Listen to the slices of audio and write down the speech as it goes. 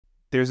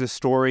there's a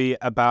story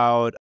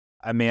about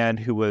a man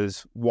who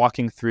was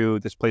walking through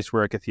this place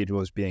where a cathedral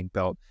was being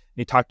built.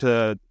 And he talked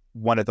to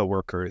one of the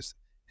workers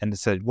and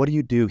said, "What do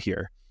you do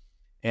here?"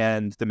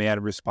 And the man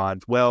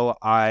responds, "Well,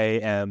 I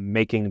am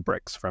making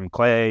bricks from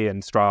clay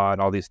and straw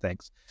and all these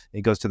things." And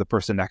he goes to the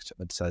person next to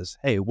him and says,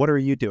 "Hey, what are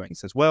you doing?" He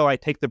says, "Well, I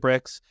take the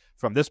bricks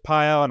from this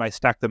pile and I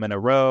stack them in a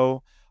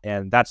row,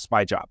 and that's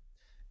my job."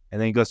 And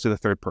then he goes to the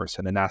third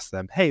person and asks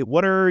them, "Hey,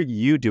 what are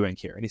you doing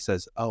here?" And he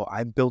says, "Oh,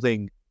 I'm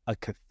building a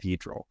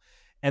cathedral."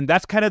 And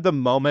that's kind of the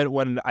moment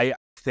when I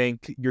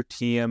think your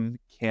team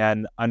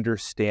can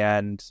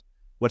understand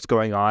what's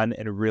going on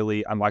and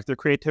really unlock their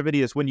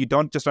creativity, is when you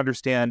don't just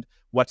understand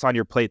what's on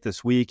your plate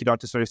this week, you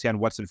don't just understand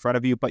what's in front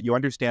of you, but you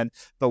understand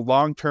the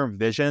long-term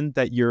vision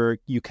that you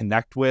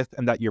connect with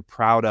and that you're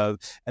proud of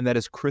and that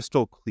is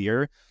crystal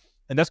clear.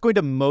 And that's going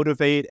to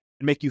motivate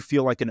and make you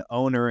feel like an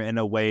owner in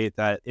a way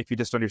that if you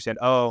just understand,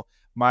 oh,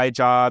 my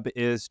job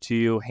is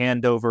to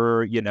hand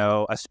over,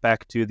 a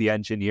spec to the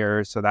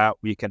engineer so that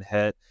we can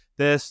hit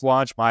this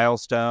launch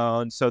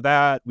milestone, so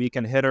that we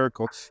can hit our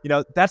goal.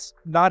 That's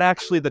not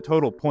actually the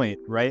total point,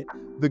 right?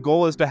 The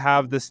goal is to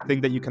have this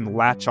thing that you can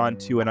latch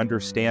onto and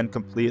understand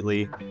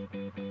completely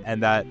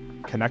and that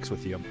connects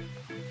with you.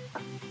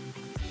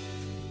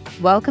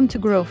 Welcome to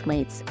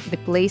Growthmates, the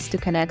place to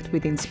connect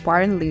with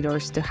inspiring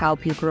leaders to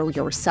help you grow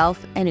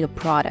yourself and your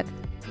product.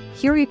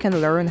 Here you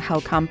can learn how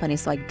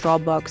companies like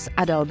Dropbox,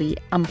 Adobe,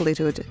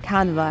 Amplitude,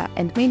 Canva,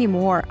 and many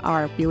more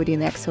are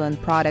building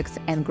excellent products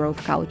and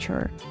growth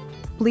culture.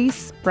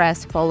 Please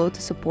press follow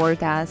to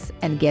support us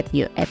and get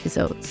new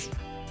episodes.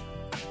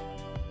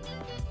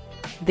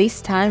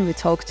 This time we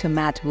talk to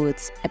Matt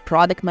Woods, a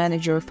product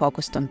manager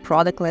focused on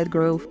product-led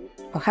growth,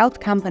 who helped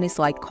companies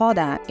like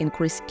Coda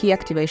increase key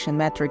activation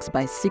metrics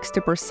by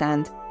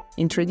 60%,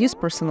 introduce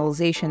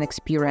personalization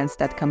experience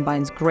that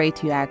combines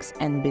great UX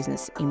and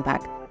business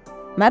impact.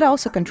 Matt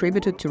also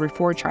contributed to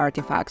Reforge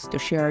Artifacts to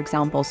share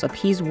examples of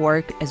his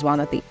work as one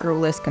of the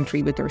earliest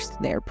contributors to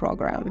their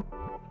program.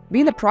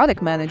 Being a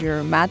product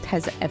manager, Matt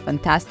has a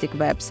fantastic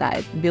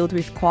website built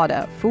with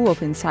Coda, full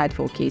of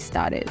insightful case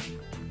studies.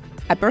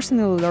 I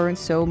personally learned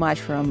so much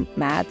from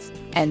Matt,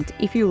 and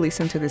if you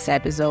listen to this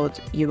episode,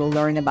 you will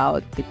learn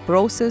about the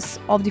process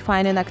of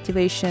defining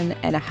activation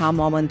and aha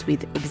moment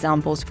with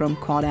examples from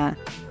Coda,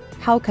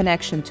 how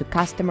connection to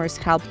customers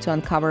help to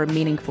uncover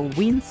meaningful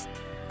wins,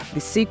 the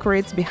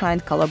secrets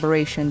behind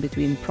collaboration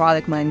between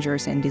product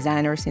managers and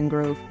designers in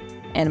growth,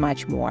 and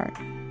much more.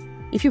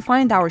 If you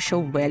find our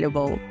show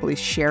valuable, please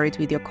share it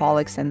with your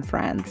colleagues and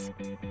friends.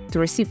 To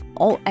receive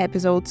all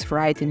episodes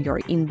right in your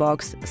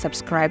inbox,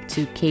 subscribe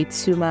to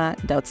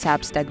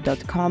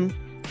katesuma.substack.com.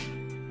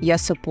 Your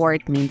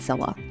support means a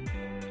lot.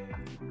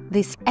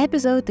 This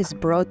episode is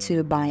brought to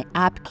you by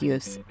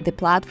Appcues, the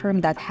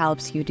platform that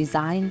helps you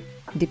design,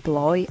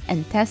 deploy,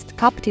 and test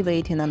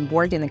captivating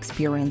onboarding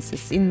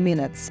experiences in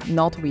minutes,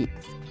 not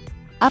weeks.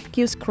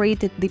 Appcues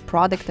created the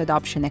Product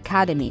Adoption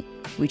Academy,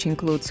 which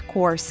includes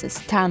courses,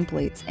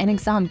 templates, and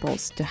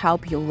examples to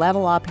help you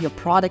level up your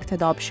product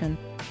adoption,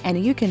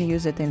 and you can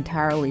use it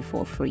entirely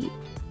for free.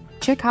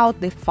 Check out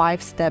the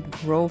 5-step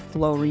growth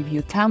flow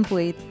review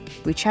template,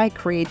 which I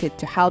created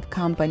to help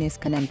companies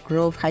connect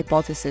growth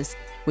hypotheses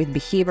with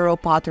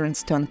behavioral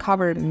patterns to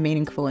uncover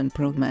meaningful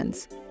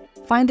improvements.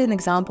 Find an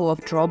example of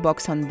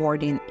Dropbox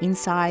onboarding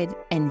inside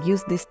and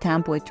use this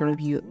template to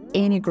review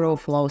any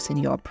growth flows in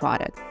your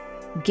product.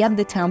 Get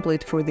the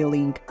template through the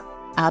link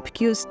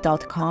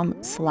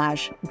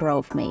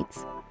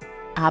appcues.com/growthmates.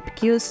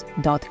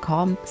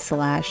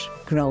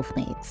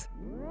 appcues.com/growthmates.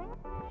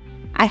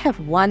 I have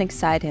one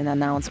exciting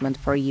announcement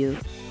for you.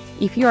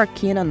 If you are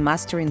keen on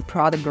mastering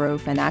product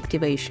growth and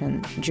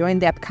activation, join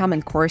the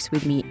upcoming course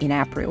with me in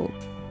April.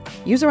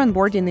 User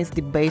onboarding is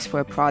the base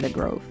for product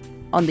growth.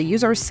 On the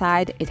user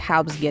side, it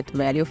helps get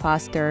value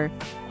faster.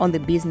 On the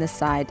business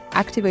side,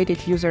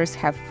 activated users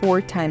have 4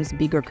 times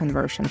bigger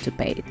conversion to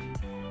paid.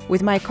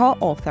 With my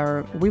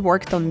co-author, we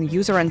worked on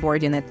user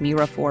onboarding at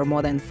Miro for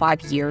more than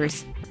 5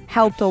 years,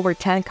 helped over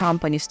 10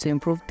 companies to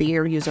improve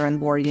their user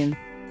onboarding,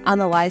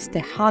 analyzed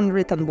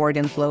 100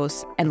 onboarding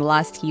flows, and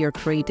last year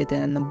created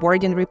an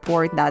onboarding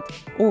report that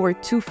over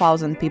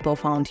 2,000 people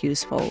found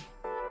useful.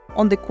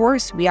 On the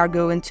course, we are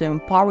going to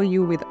empower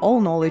you with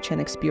all knowledge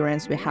and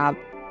experience we have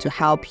to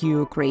help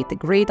you create a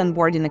great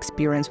onboarding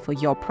experience for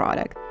your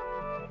product.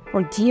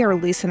 For dear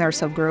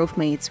listeners of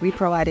Growthmates, we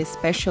provide a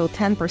special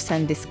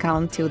 10%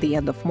 discount till the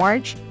end of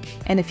March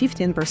and a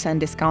 15%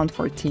 discount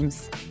for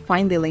teams.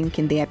 Find the link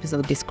in the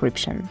episode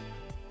description.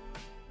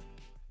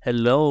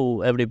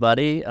 Hello,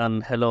 everybody,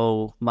 and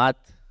hello, Matt.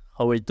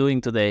 How are you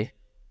doing today?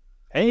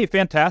 Hey,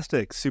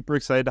 fantastic. Super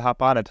excited to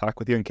hop on and talk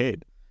with you and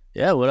Kate.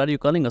 Yeah, where are you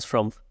calling us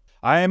from?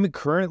 I am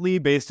currently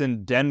based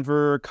in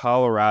Denver,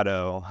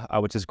 Colorado,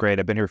 which is great.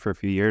 I've been here for a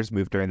few years,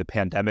 moved during the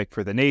pandemic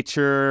for the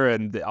nature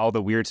and all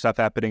the weird stuff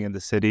happening in the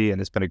city, and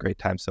it's been a great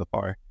time so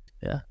far.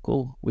 Yeah,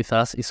 cool. With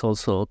us is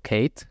also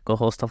Kate,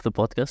 co-host of the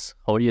podcast.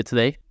 How are you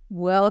today?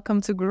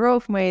 Welcome to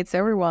Growthmates,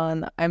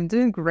 everyone. I'm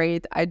doing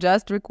great. I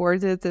just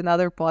recorded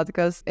another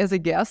podcast as a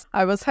guest.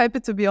 I was happy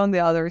to be on the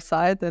other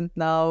side and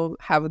now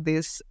have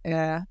this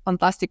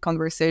fantastic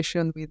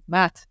conversation with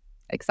Matt.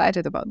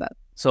 Excited about that.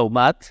 So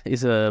Matt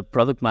is a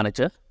product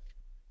manager,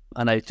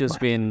 and I've just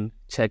been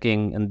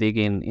checking and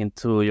digging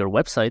into your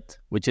website,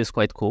 which is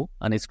quite cool.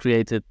 And it's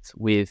created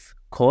with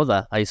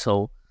Coda.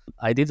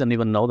 I didn't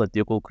even know that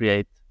you could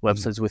create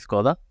websites with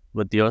Coda,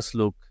 but yours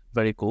look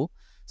very cool.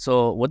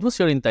 So what was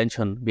your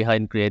intention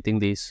behind creating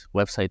this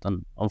website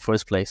on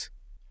first place?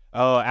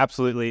 Oh,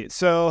 absolutely.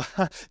 So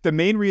the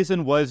main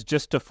reason was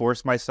just to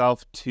force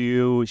myself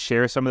to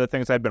share some of the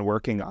things I've been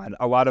working on.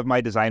 A lot of my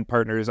design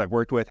partners I've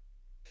worked with,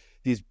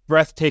 these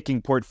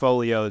breathtaking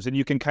portfolios, and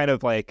you can kind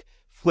of like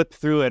flip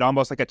through it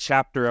almost like a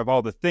chapter of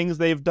all the things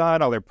they've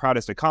done, all their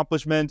proudest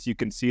accomplishments. You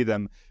can see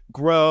them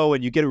grow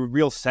and you get a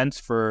real sense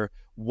for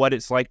what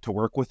it's like to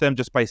work with them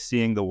just by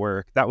seeing the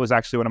work. That was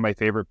actually one of my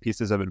favorite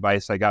pieces of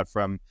advice I got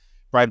from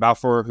Brian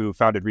Balfour, who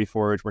founded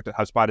Reforge, worked at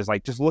HubSpot, is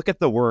like, just look at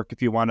the work if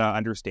you want to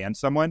understand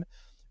someone.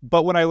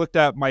 But when I looked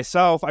at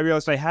myself, I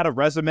realized I had a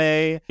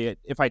resume.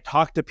 If I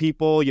talked to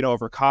people,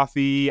 over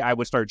coffee, I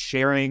would start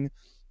sharing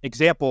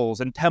examples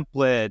and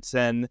templates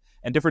and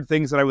different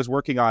things that I was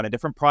working on and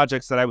different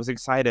projects that I was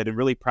excited and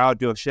really proud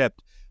to have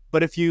shipped.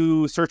 But if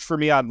you search for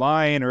me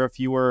online, or if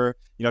you were,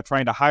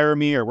 trying to hire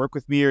me or work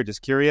with me or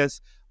just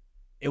curious,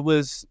 it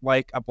was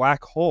like a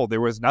black hole.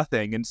 There was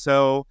nothing. And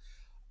so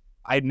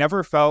I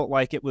never felt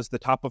like it was the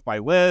top of my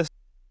list.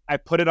 I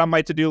put it on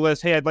my to-do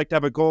list. Hey, I'd like to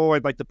have a goal.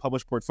 I'd like to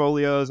publish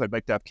portfolios. I'd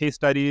like to have case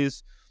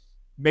studies.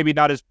 Maybe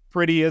not as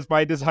pretty as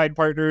my design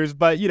partners,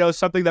 but,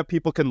 something that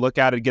people can look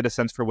at and get a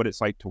sense for what it's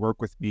like to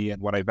work with me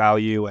and what I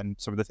value and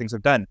some of the things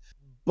I've done.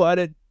 But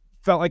it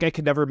felt like I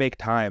could never make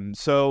time.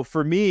 So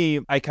for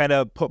me, I kind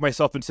of put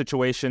myself in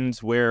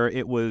situations where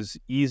it was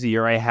easy,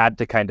 or I had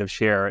to kind of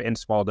share in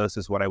small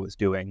doses what I was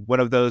doing. One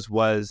of those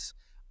was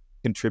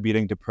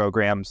contributing to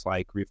programs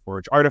like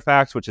Reforge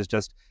Artifacts, which is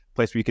just a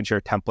place where you can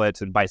share templates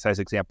and bite-sized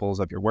examples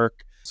of your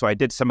work. So I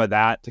did some of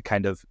that to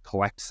kind of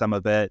collect some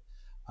of it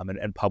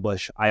and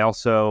publish. I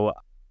also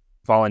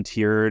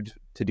volunteered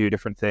to do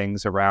different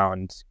things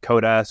around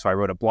Coda. So I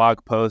wrote a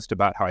blog post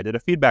about how I did a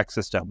feedback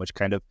system, which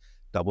kind of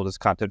doubled as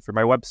content for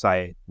my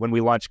website. When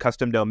we launched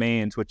custom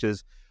domains, which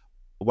is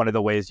one of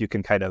the ways you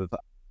can kind of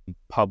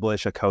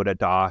publish a Coda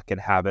doc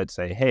and have it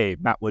say, hey,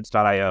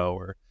 mattwoods.io,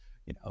 or,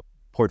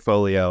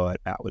 portfolio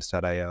at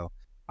mattwoods.io.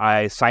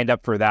 I signed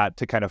up for that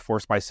to kind of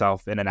force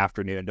myself in an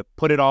afternoon to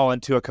put it all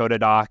into a Coda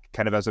doc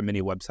kind of as a mini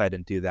website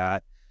and do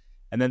that.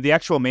 And then the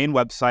actual main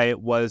website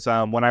was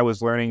when I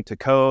was learning to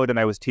code and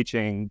I was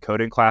teaching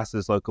coding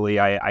classes locally,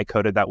 I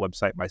coded that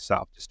website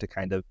myself just to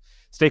kind of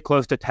stay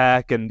close to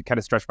tech and kind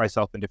of stretch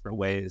myself in different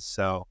ways.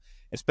 So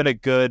it's been a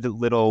good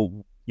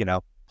little,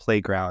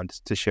 playground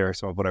to share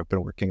some of what I've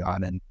been working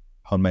on and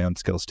hone my own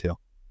skills too.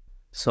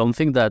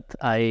 Something that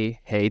I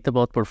hate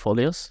about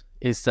portfolios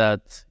is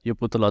that you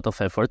put a lot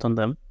of effort on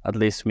them, at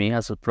least me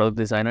as a product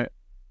designer.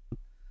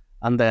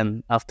 And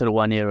then after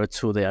 1 year or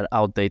two, they are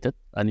outdated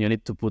and you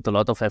need to put a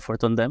lot of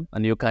effort on them.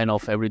 And you kind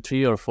of every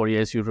 3 or 4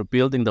 years, you're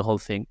rebuilding the whole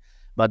thing.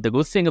 But the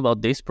good thing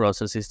about this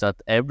process is that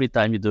every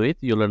time you do it,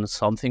 you learn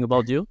something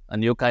about you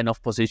and you kind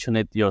of position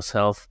it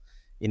yourself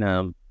in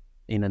a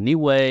new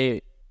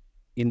way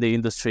in the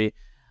industry.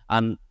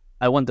 And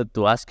I wanted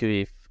to ask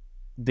you if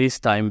this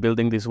time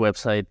building this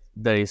website,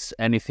 there is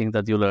anything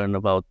that you learn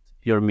about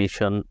your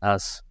mission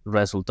as a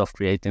result of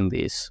creating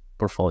this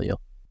portfolio.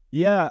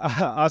 Yeah,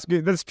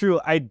 Oscar, that's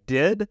true. I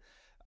did.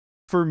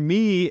 For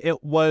me,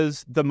 it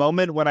was the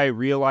moment when I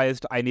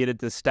realized I needed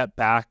to step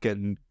back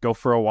and go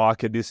for a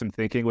walk and do some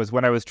thinking, was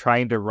when I was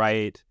trying to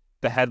write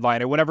the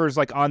headline or whatever is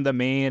like on the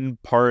main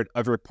part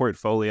of your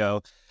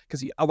portfolio.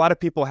 Because a lot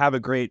of people have a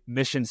great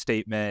mission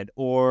statement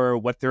or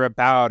what they're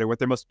about or what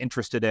they're most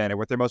interested in or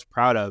what they're most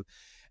proud of.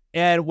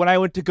 And when I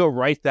went to go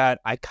write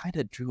that, I kind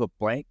of drew a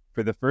blank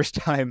for the first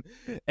time.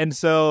 And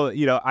so,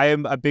 I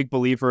am a big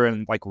believer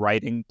in like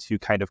writing to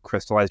kind of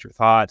crystallize your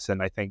thoughts.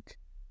 And I think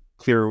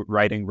clear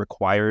writing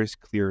requires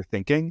clear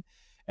thinking.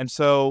 And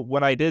so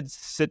when I did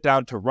sit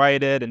down to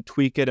write it and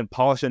tweak it and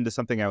polish it into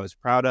something I was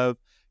proud of,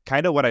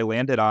 kind of what I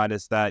landed on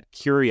is that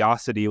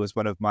curiosity was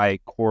one of my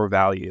core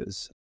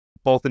values,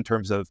 both in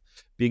terms of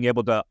being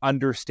able to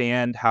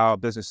understand how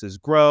businesses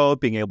grow,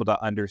 being able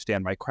to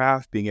understand my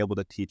craft, being able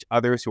to teach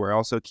others who are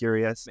also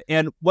curious.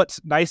 And what's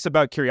nice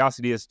about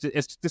curiosity is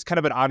it's just kind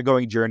of an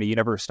ongoing journey. You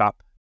never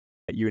stop,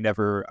 you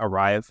never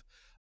arrive.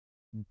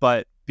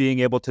 But being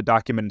able to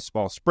document in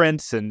small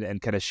sprints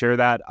and kind of share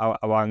that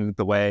along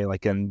the way,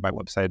 like in my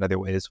website and other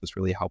ways, was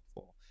really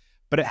helpful.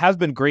 But it has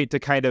been great to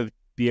kind of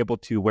be able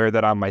to wear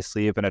that on my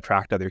sleeve and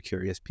attract other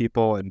curious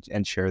people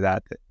and share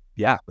that,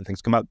 when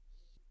things come up.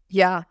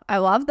 Yeah, I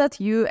love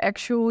that you're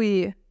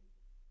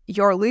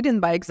leading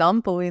by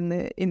example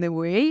in a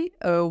way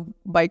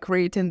by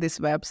creating this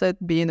website,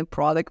 being a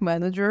product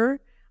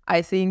manager.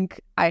 I think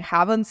I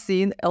haven't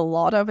seen a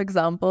lot of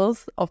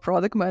examples of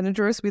product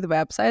managers with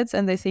websites,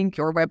 and I think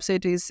your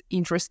website is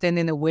interesting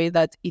in a way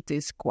that it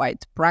is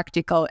quite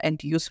practical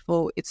and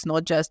useful. It's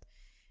not just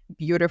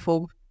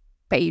beautiful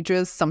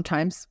pages.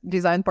 Sometimes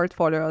design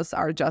portfolios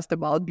are just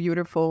about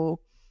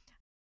beautiful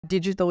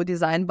digital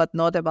design, but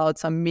not about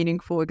some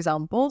meaningful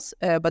examples.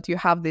 But you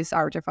have these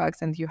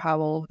artifacts and you have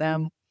all of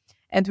them.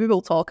 And we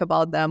will talk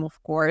about them,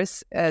 of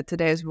course,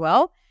 today as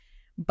well.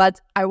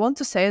 But I want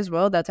to say as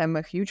well that I'm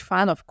a huge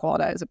fan of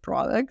Coda as a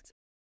product.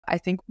 I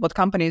think what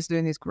company is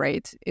doing is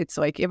great. It's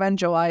like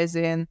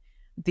evangelizing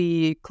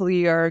the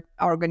clear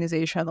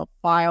organization of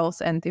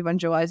files and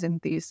evangelizing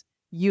these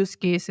use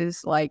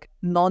cases, like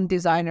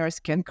non-designers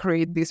can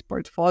create these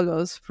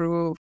portfolios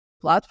through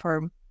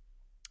platform.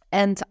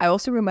 And I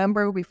also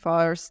remember we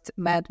first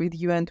met with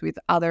you and with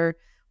other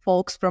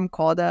folks from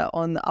Coda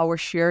on our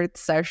shared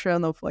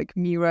session of like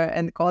Miro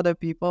and Coda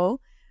people.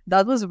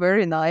 That was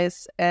very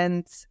nice.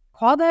 And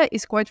Coda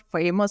is quite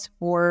famous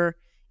for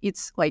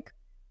its like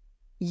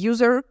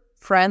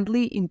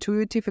user-friendly,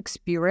 intuitive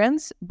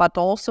experience, but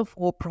also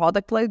for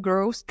product-led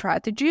growth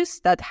strategies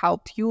that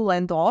helped you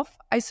land off,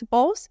 I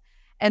suppose.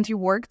 And you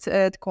worked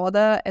at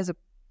Coda as an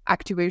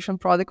activation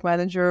product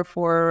manager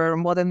for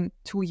more than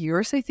 2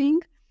 years, I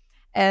think.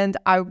 And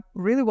I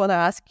really want to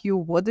ask you,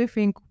 what do you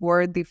think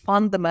were the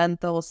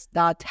fundamentals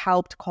that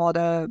helped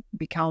Coda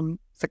become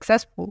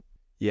successful?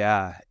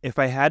 Yeah, if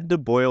I had to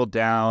boil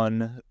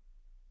down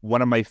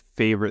one of my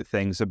favorite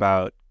things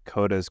about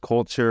Coda's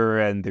culture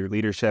and their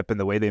leadership and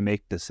the way they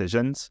make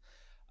decisions,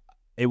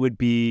 it would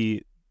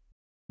be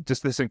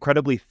just this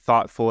incredibly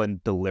thoughtful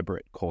and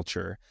deliberate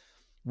culture.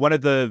 One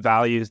of the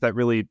values that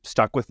really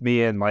stuck with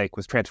me and like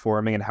was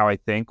transforming in how I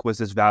think was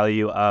this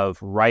value of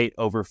right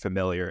over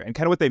familiar. And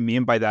kind of what they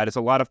mean by that is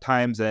a lot of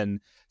times in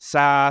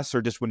SaaS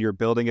or just when you're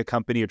building a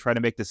company or trying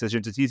to make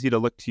decisions, it's easy to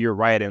look to your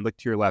right and look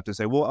to your left and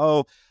say, well,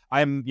 oh,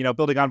 I'm,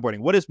 building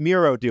onboarding. What is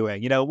Miro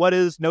doing? What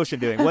is Notion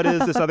doing? What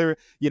is this other,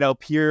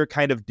 peer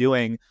kind of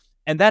doing?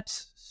 And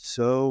that's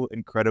so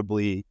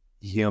incredibly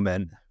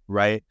human,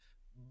 right?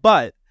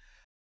 But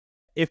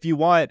if you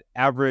want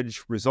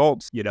average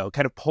results,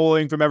 kind of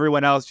pulling from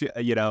everyone else,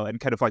 and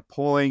kind of like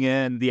pulling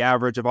in the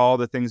average of all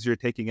the things you're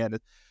taking in,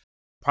 it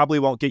probably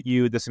won't get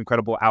you this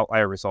incredible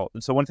outlier result.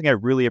 And so one thing I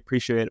really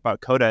appreciate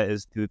about Coda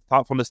is the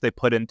thoughtfulness they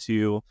put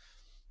into,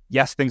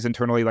 yes, things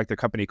internally like their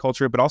company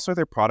culture, but also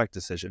their product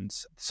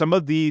decisions. Some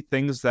of the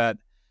things that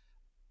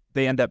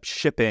they end up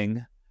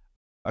shipping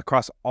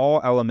across all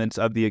elements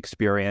of the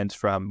experience,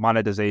 from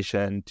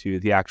monetization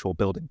to the actual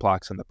building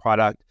blocks in the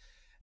product,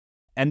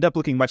 end up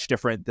looking much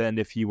different than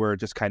if you were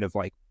just kind of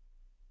like,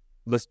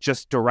 let's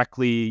just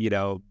directly,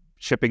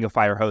 shipping a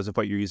fire hose of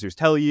what your users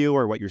tell you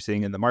or what you're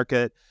seeing in the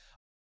market.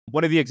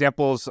 One of the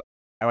examples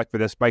I like for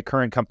this, my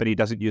current company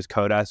doesn't use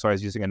Coda, so I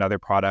was using another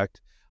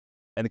product,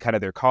 and kind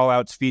of their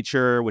callouts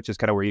feature, which is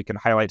kind of where you can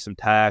highlight some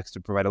text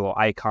and provide a little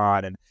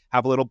icon and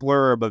have a little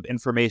blurb of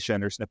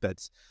information or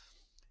snippets.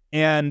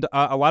 And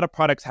a lot of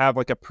products have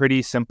like a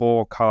pretty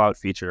simple callout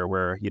feature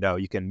where,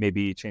 you can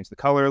maybe change the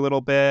color a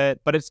little bit,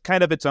 but it's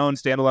kind of its own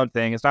standalone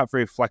thing. It's not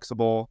very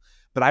flexible.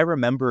 But I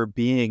remember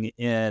being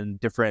in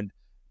different,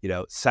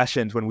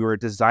 sessions when we were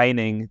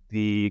designing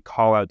the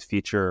callout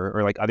feature,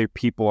 or like other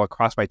people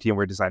across my team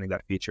were designing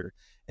that feature.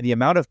 And the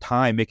amount of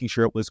time making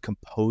sure it was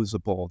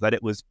composable, that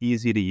it was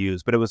easy to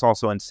use, but it was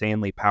also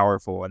insanely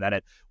powerful, and that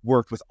it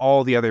worked with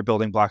all the other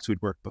building blocks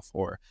we'd worked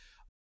before,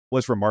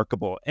 was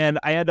remarkable. And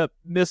I end up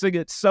missing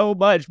it so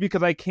much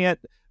because I can't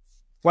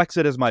flex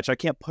it as much. I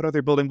can't put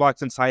other building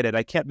blocks inside it.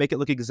 I can't make it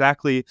look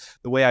exactly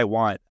the way I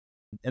want.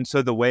 And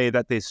so the way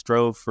that they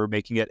strove for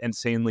making it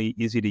insanely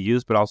easy to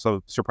use, but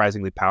also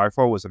surprisingly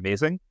powerful, was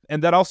amazing.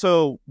 And that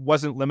also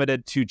wasn't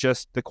limited to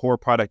just the core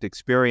product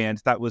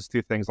experience. That was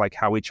through things like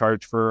how we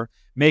charge for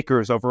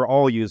makers over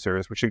all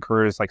users, which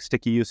encourages like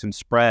sticky use and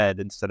spread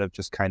instead of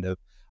just kind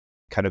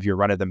of your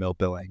run-of-the-mill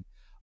billing.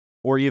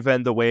 Or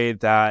even the way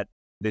that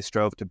they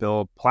strove to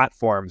build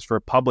platforms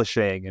for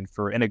publishing and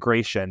for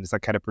integrations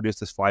that kind of produce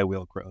this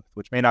flywheel growth,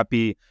 which may not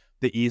be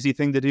the easy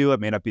thing to do. It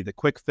may not be the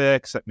quick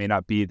fix. It may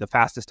not be the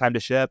fastest time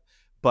to ship,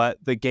 but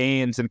the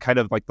gains and kind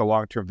of like the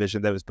long-term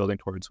vision that it was building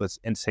towards was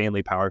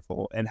insanely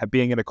powerful. And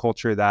being in a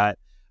culture that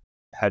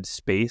had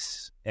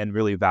space and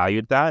really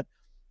valued that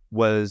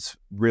was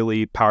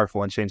really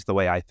powerful and changed the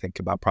way I think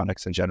about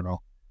products in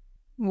general.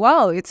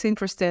 Wow, it's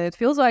interesting. It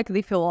feels like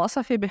the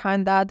philosophy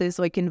behind that is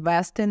like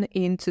investing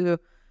into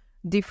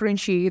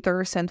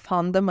differentiators and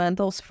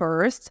fundamentals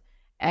first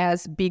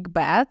as big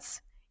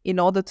bets in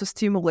order to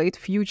stimulate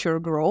future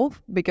growth.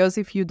 Because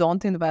if you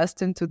don't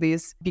invest into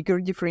these bigger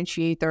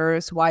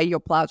differentiators, why your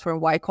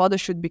platform, why Coda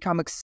should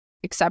become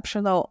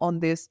exceptional on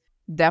this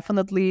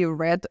definitely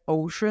red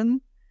ocean,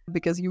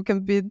 because you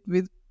can bid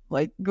with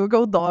like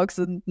Google Docs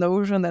and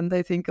Notion, and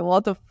I think a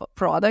lot of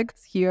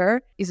products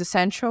here is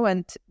essential.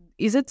 And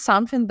is it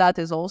something that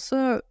is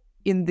also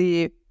in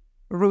the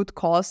root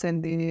cause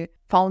and the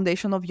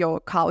foundation of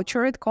your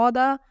culture at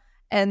Coda?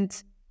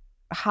 And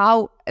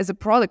how, as a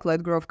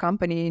product-led growth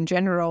company in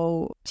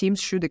general, teams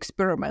should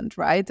experiment,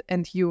 right?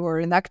 And you are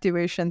an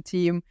activation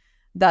team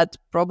that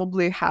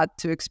probably had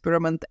to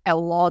experiment a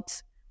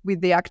lot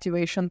with the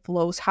activation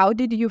flows. How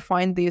did you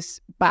find this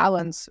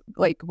balance,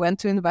 like when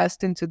to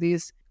invest into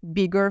these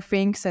bigger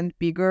things and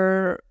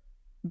bigger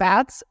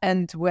bets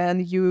and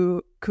when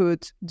you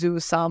could do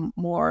some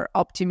more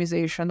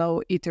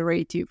optimizational,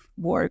 iterative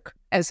work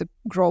as a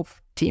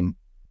growth team?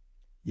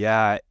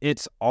 Yeah,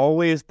 it's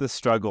always the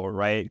struggle,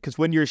 right? Because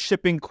when you're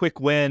shipping quick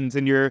wins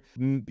and you're,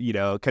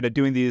 kind of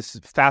doing these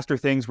faster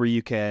things where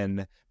you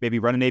can maybe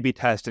run an A/B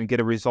test and get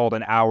a result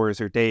in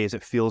hours or days,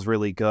 it feels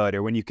really good.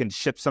 Or when you can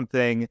ship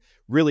something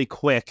really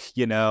quick,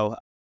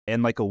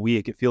 in like a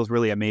week, it feels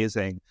really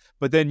amazing.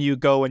 But then you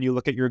go and you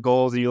look at your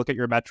goals and you look at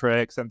your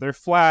metrics and they're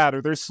flat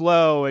or they're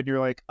slow. And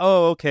you're like,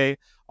 oh, okay,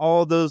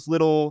 all those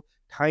little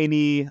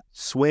tiny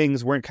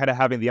swings weren't kind of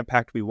having the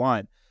impact we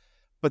want.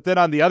 But then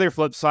on the other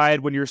flip side,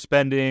 when you're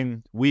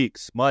spending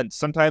weeks, months,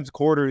 sometimes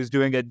quarters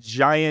doing a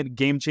giant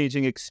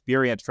game-changing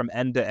experience from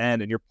end to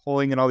end, and you're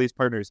pulling in all these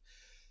partners,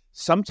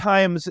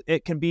 sometimes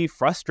it can be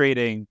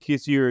frustrating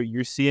because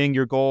you're seeing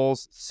your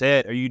goals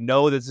sit,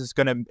 or this is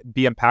going to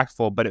be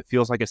impactful, but it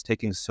feels like it's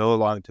taking so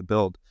long to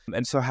build.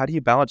 And so how do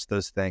you balance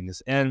those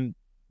things? And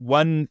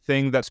one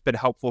thing that's been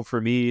helpful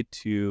for me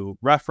to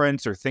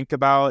reference or think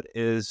about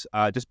is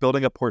just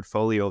building a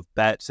portfolio of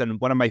bets. And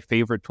one of my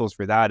favorite tools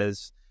for that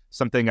is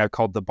something I've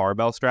called the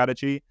barbell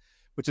strategy,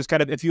 which is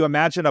kind of, if you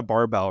imagine a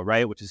barbell,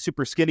 right, which is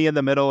super skinny in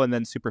the middle and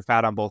then super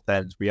fat on both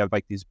ends, we have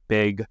like these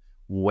big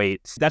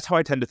weights. That's how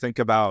I tend to think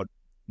about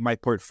my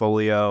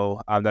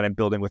portfolio that I'm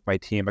building with my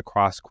team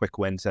across quick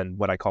wins and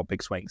what I call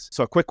big swings.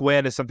 So a quick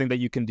win is something that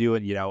you can do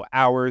in,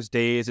 hours,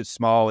 days. It's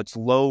small, it's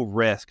low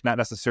risk, not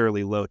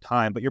necessarily low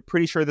time, but you're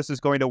pretty sure this is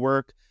going to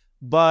work.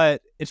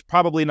 But it's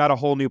probably not a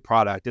whole new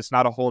product. It's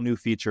not a whole new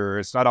feature.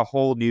 It's not a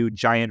whole new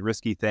giant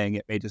risky thing.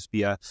 It may just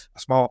be a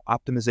small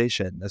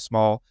optimization, a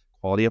small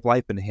quality of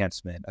life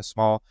enhancement, a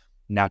small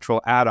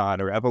natural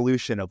add-on or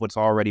evolution of what's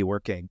already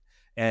working.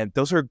 And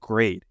those are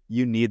great.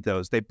 You need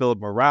those. They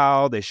build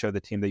morale. They show the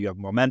team that you have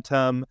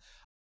momentum.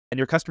 And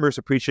your customers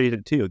appreciate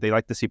it too. They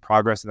like to see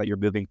progress and that you're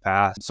moving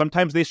fast.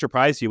 Sometimes they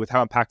surprise you with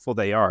how impactful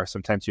they are.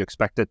 Sometimes you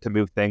expect it to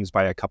move things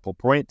by a couple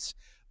points,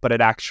 but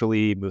it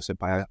actually moves it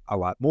by a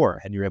lot more,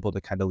 and you're able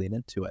to kind of lean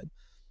into it.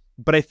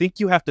 But I think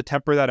you have to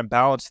temper that and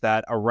balance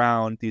that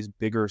around these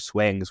bigger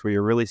swings where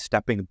you're really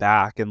stepping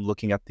back and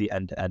looking at the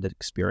end-to-end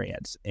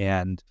experience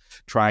and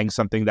trying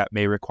something that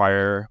may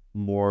require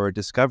more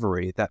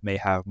discovery, that may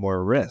have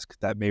more risk,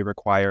 that may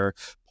require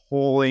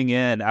pulling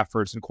in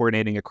efforts and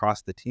coordinating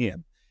across the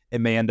team.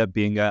 It may end up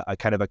being a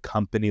kind of a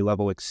company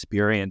level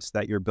experience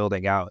that you're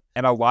building out.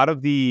 And a lot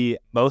of the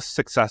most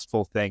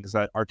successful things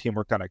that our team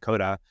worked on at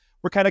Coda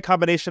were kind of a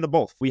combination of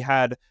both. We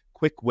had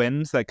quick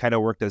wins that kind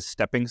of worked as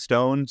stepping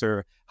stones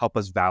or help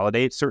us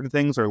validate certain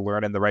things or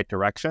learn in the right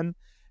direction.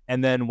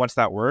 And then once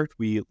that worked,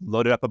 we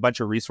loaded up a bunch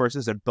of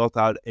resources and built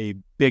out a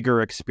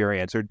bigger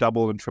experience or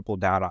doubled and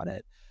tripled down on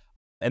it.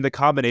 And the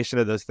combination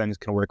of those things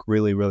can work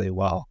really, really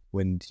well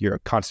when you're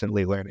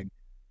constantly learning.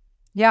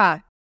 Yeah,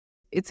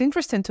 it's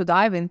interesting to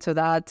dive into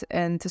that,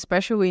 and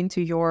especially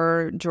into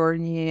your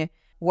journey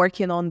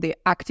working on the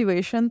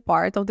activation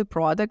part of the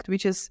product,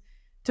 which is,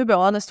 to be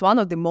honest, one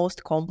of the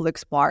most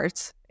complex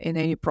parts in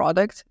any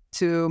product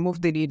to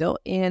move the needle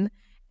in.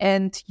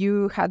 And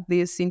you had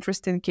this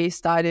interesting case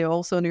study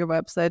also on your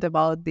website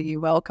about the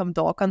welcome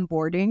doc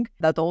onboarding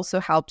that also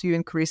helped you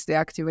increase the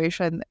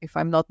activation, if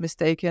I'm not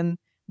mistaken,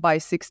 by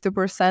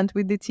 60%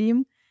 with the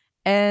team.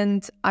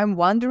 And I'm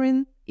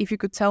wondering if you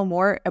could tell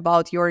more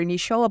about your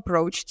initial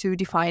approach to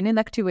defining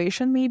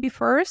activation maybe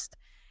first,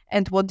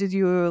 and what did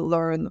you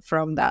learn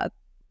from that?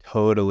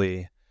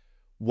 Totally.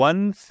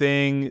 One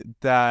thing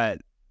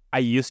that I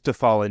used to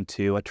fall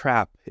into, a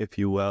trap, if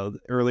you will,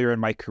 earlier in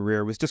my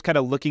career, was just kind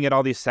of looking at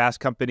all these SaaS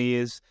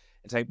companies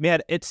and saying,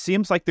 man, it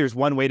seems like there's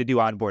one way to do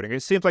onboarding.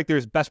 It seems like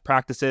there's best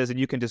practices and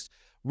you can just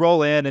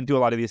roll in and do a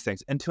lot of these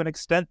things. And to an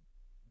extent,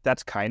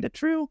 that's kind of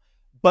true.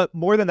 But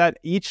more than that,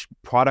 each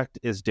product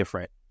is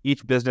different.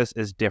 Each business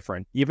is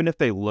different, even if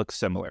they look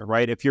similar,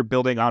 right? If you're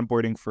building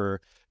onboarding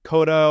for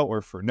Coda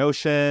or for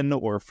Notion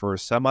or for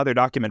some other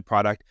document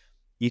product,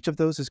 each of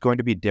those is going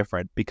to be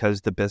different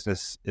because the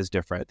business is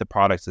different, the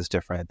product is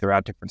different, they're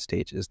at different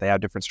stages, they have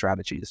different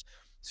strategies.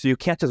 So you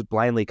can't just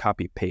blindly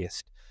copy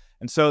paste.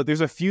 And so there's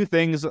a few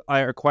things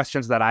or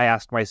questions that I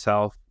ask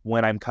myself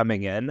when I'm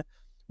coming in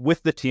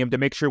with the team to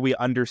make sure we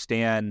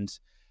understand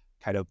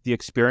kind of the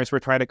experience we're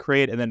trying to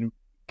create, and then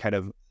kind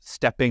of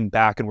stepping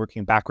back and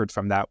working backwards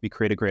from that, we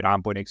create a great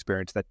onboarding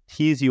experience that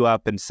tees you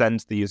up and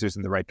sends the users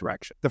in the right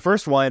direction. The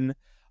first one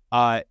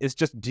is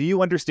just, do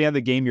you understand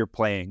the game you're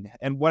playing?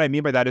 And what I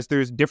mean by that is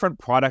there's different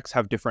products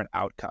have different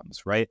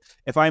outcomes, right?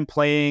 If I'm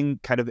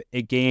playing kind of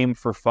a game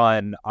for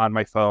fun on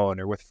my phone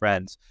or with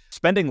friends,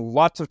 spending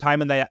lots of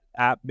time in that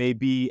app may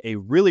be a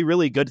really,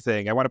 really good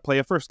thing. I want to play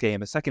a first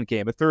game, a second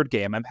game, a third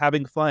game. I'm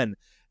having fun.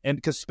 And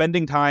because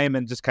spending time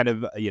and just kind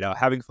of,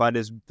 having fun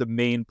is the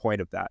main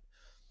point of that.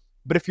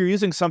 But if you're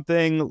using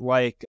something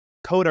like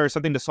Coda or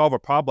something to solve a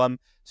problem,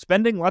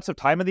 spending lots of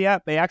time in the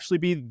app may actually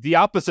be the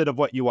opposite of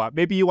what you want.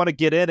 Maybe you want to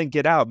get in and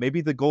get out. Maybe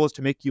the goal is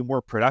to make you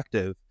more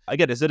productive.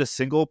 Again, is it a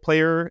single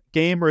player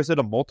game or is it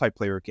a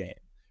multiplayer game,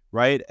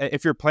 right?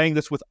 If you're playing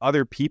this with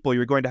other people,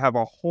 you're going to have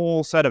a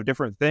whole set of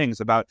different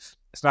things about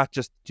It's not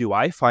just, do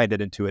I find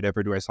it intuitive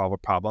or do I solve a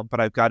problem, but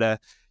I've got to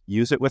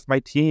use it with my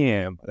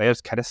team.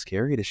 It's kind of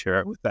scary to share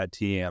it with that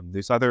team.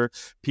 There's other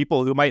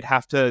people who might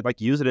have to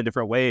use it in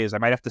different ways. I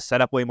might have to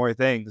set up way more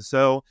things.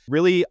 So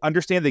really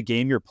understand the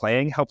game you're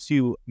playing helps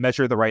you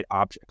measure the right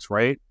objects,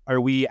 right?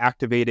 Are we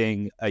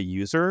activating a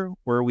user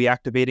or are we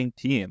activating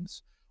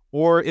teams?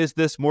 Or is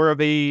this more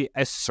of a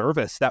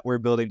service that we're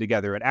building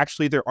together? And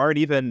actually there aren't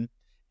even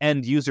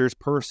end users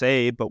per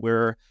se, but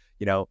we're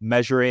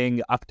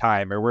measuring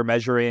uptime, or we're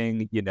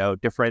measuring,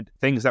 different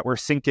things that we're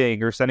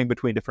syncing or sending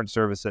between different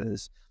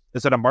services.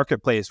 Is it a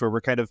marketplace where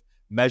we're kind of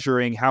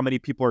measuring how many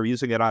people are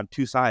using it on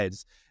two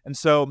sides? And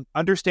so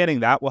understanding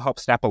that will help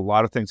snap a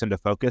lot of things into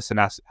focus and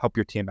help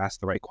your team ask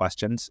the right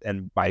questions.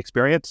 And by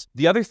experience,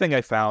 the other thing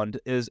I found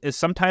is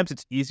sometimes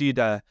it's easy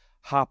to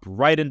hop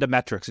right into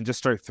metrics and just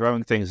start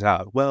throwing things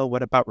out. Well,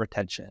 what about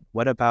retention?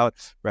 What about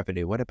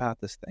revenue? What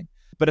about this thing?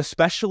 But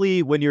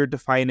especially when you're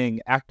defining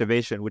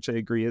activation, which I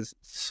agree is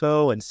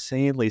so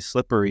insanely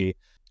slippery,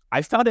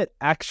 I found it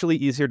actually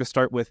easier to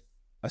start with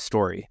a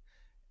story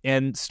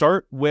and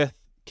start with,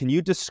 can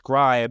you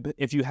describe,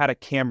 if you had a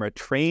camera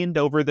trained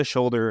over the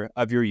shoulder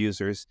of your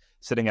users,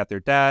 sitting at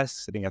their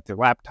desk, sitting at their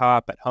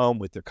laptop, at home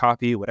with their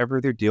coffee,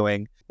 whatever they're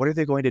doing, what are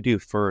they going to do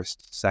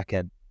first,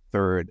 second,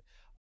 third,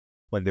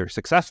 when they're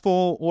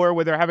successful or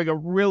when they're having a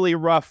really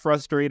rough,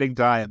 frustrating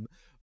time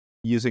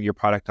using your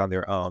product on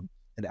their own?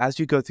 And as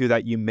you go through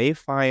that, you may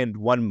find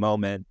one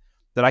moment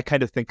that I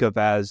kind of think of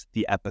as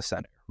the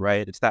epicenter,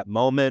 right? It's that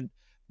moment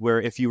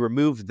where if you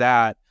remove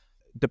that,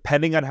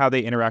 depending on how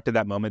they interact at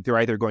that moment, they're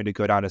either going to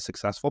go down a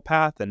successful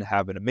path and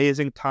have an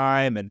amazing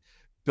time and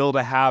build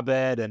a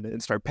habit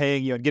and start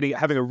paying you and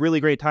having a really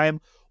great time,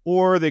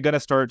 or they're going to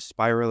start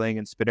spiraling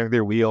and spinning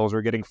their wheels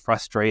or getting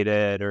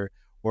frustrated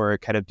or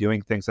kind of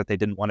doing things that they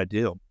didn't want to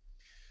do.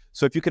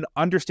 So if you can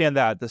understand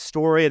that, the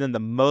story, and then the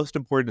most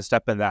important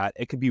step in that,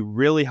 it can be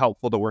really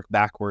helpful to work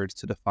backwards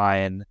to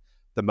define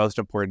the most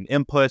important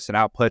inputs and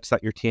outputs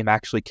that your team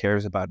actually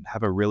cares about and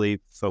have a really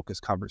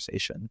focused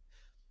conversation.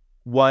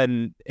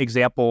 One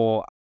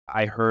example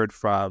I heard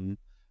from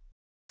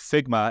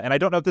Figma, and I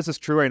don't know if this is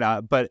true or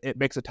not, but it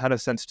makes a ton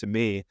of sense to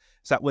me,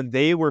 is that when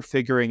they were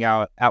figuring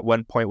out at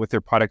one point with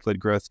their product-led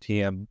growth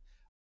team,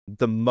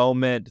 the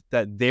moment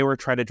that they were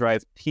trying to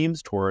drive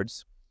teams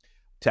towards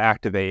to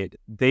activate,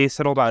 they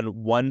settled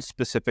on one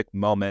specific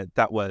moment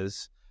that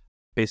was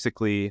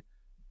basically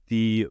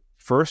the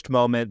first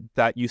moment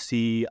that you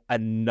see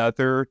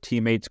another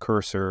teammate's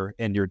cursor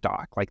in your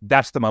doc.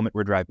 That's the moment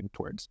we're driving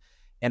towards.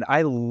 And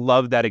I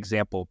love that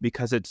example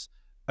because it's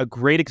a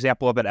great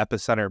example of an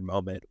epicenter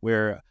moment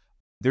where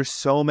there's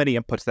so many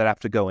inputs that have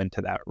to go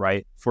into that,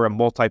 right? For a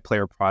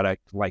multiplayer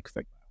product like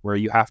Figma, where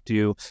you have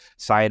to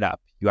sign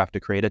up, you have to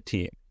create a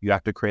team, you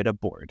have to create a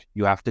board,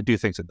 you have to do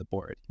things in the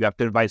board, you have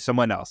to invite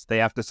someone else, they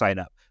have to sign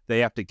up, they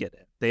have to get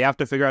it, they have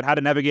to figure out how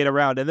to navigate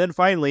around, and then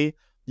finally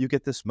you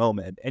get this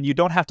moment. And you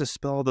don't have to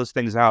spell those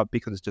things out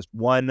because it's just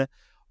one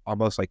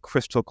almost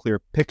crystal clear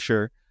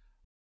picture.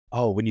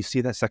 Oh, when you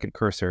see that second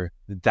cursor,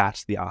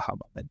 that's the aha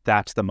moment.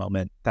 That's the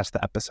moment. That's the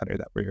epicenter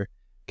that we're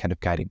kind of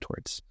guiding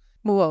towards.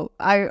 Well,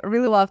 I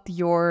really loved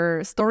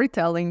your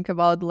storytelling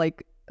about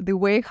the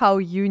way how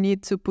you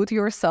need to put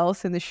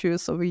yourselves in the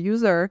shoes of a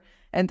user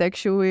and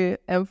actually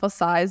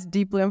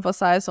deeply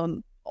emphasize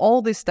on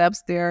all the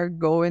steps they're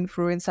going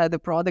through inside the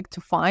product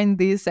to find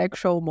this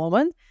actual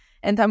moment.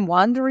 And I'm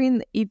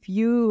wondering if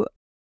you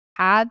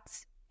had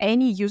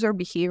any user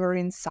behavior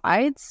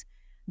insights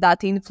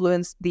that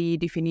influenced the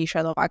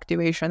definition of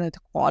activation at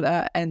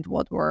Coda, and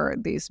what were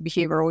these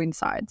behavioral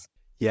insights?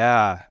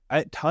 Yeah,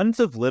 tons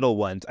of little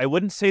ones. I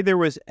wouldn't say there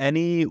was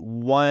any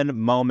one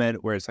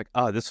moment where it's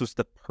this was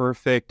the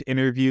perfect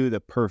interview, the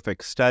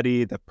perfect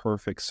study, the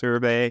perfect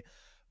survey.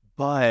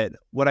 But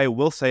what I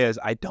will say is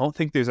I don't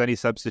think there's any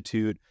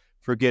substitute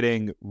for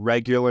getting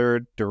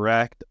regular,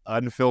 direct,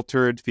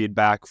 unfiltered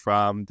feedback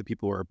from the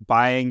people who are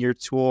buying your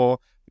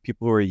tool, the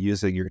people who are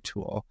using your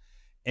tool.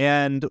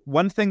 And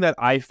one thing that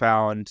I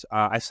found,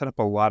 I set up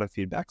a lot of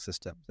feedback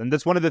systems. And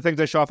that's one of the things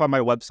I show off on my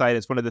website.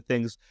 It's one of the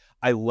things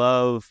I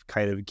love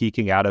kind of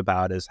geeking out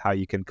about, is how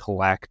you can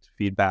collect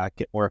feedback,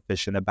 get more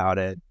efficient about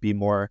it, be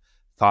more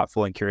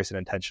thoughtful and curious and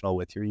intentional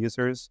with your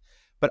users.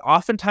 But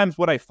oftentimes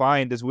what I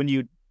find is when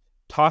you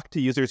talk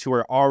to users who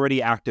are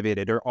already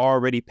activated or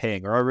already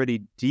paying or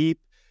already deep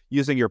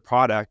using your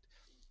product,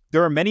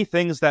 there are many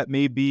things that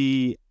may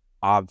be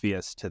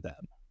obvious to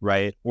them,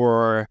 right?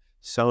 Or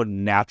so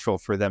natural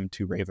for them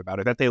to rave about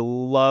it, that they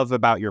love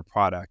about your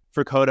product.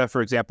 For Coda,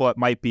 for example, it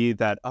might be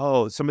that,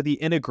 some of the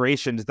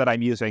integrations that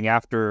I'm using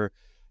after,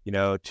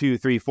 2,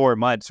 3, 4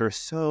 months are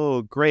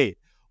so great.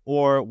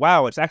 Or,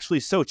 wow, it's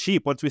actually so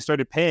cheap once we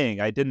started paying.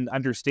 I didn't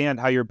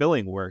understand how your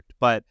billing worked,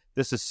 but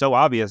this is so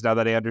obvious now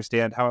that I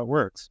understand how it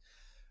works.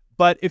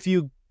 But if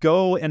you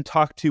go and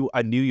talk to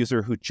a new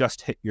user who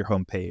just hit your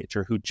homepage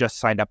or who just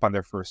signed up on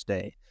their first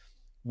day,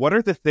 what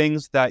are the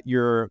things that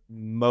your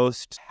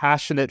most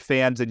passionate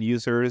fans and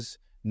users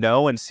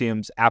know and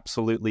seems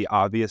absolutely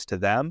obvious to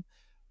them,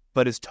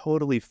 but is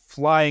totally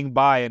flying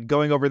by and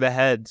going over the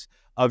heads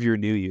of your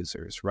new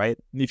users, right?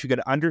 And if you can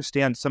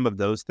understand some of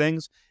those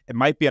things, it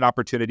might be an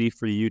opportunity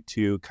for you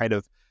to kind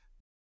of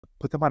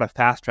put them on a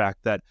fast track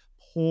that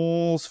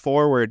pulls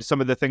forward some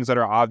of the things that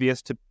are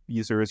obvious to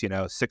users,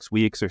 6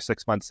 weeks or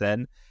 6 months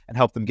in, and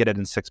help them get it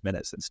in 6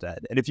 minutes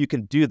instead. And if you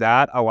can do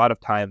that, a lot of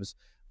times,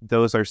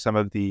 those are some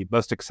of the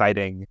most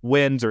exciting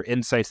wins or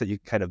insights that you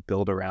can kind of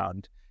build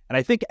around. And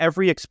I think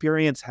every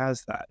experience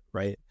has that,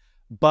 right?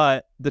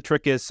 But the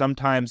trick is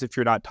sometimes if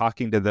you're not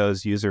talking to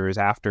those users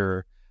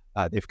after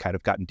they've kind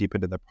of gotten deep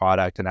into the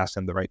product and asked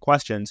them the right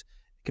questions,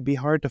 it can be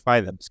hard to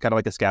find them. It's kind of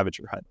like a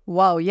scavenger hunt.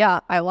 Wow, yeah,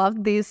 I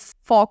love this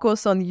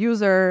focus on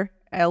user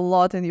a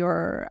lot in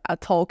your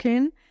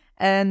talking.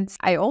 And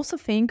I also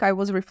think I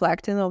was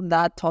reflecting on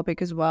that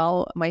topic as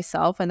well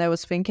myself. And I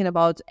was thinking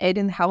about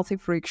adding healthy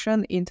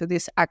friction into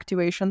these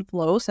activation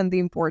flows and the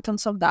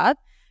importance of that,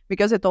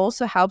 because it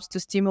also helps to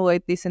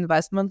stimulate these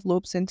investment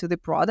loops into the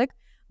product,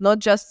 not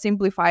just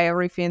simplify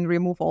everything,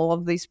 remove all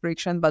of this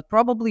friction, but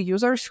probably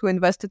users who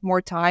invested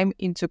more time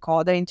into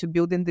Coda, into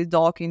building the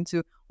doc,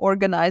 into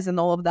organizing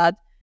all of that,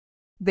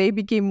 they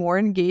became more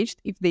engaged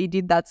if they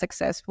did that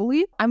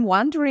successfully. I'm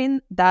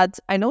wondering that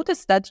I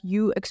noticed that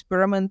you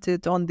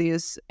experimented on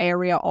this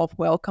area of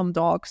welcome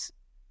docs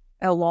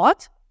a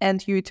lot,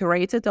 and you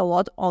iterated a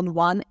lot on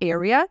one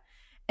area.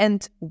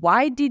 And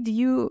why did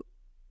you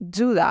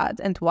do that?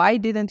 And why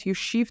didn't you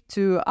shift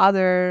to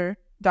other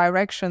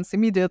directions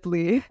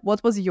immediately?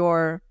 What was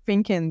your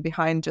thinking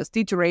behind just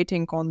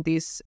iterating on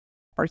this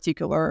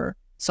particular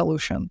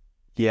solution?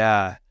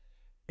 Yeah,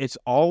 it's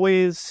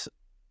always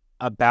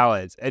a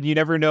balance, and you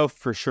never know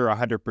for sure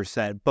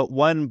 100%. But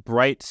one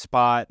bright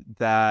spot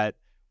that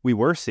we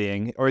were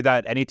seeing, or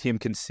that any team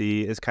can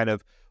see, is kind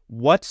of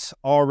what's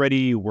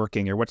already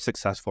working or what's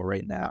successful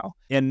right now.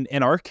 In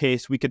our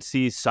case, we could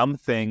see some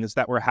things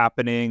that were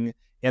happening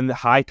in the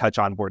high touch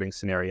onboarding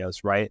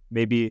scenarios, right?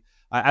 Maybe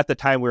at the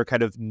time we were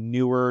kind of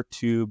newer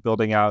to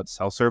building out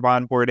self-serve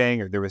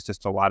onboarding, or there was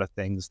just a lot of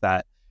things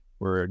that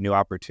were new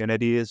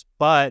opportunities,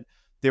 but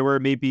there were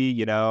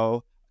maybe,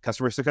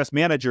 customer success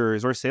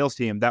managers or sales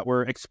team that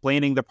were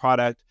explaining the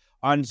product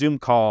on Zoom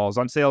calls,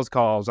 on sales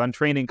calls, on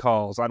training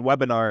calls, on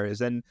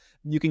webinars. And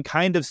you can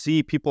kind of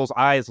see people's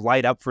eyes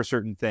light up for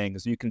certain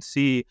things. You can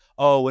see,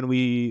 when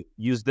we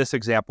use this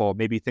example,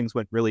 maybe things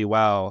went really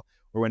well.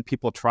 Or when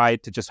people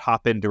tried to just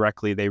hop in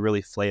directly, they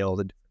really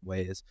flailed in different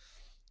ways.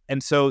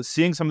 And so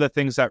seeing some of the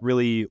things that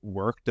really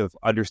worked, of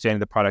understanding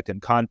the product in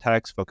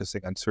context,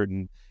 focusing on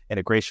certain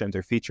integrations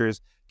or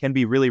features, can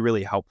be really,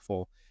 really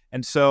helpful.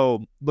 And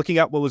so looking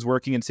at what was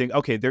working and saying,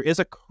 okay, there is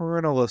a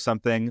kernel of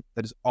something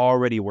that is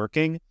already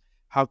working.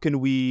 How can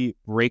we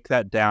break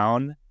that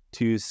down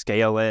to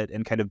scale it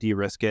and kind of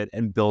de-risk it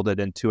and build it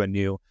into a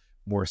new,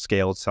 more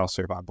scaled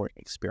self-serve onboarding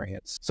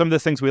experience? Some of the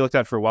things we looked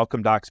at for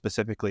Welcome Doc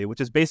specifically, which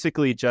is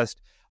basically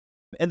just,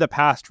 in the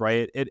past,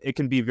 right, it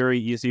can be very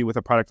easy with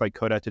a product like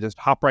Coda to just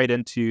hop right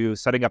into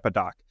setting up a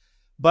doc.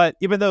 But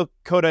even though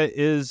Coda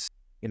is,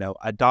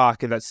 a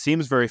doc, and that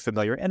seems very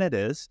familiar, and it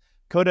is,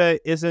 Coda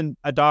isn't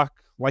a doc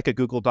like a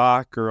Google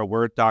Doc or a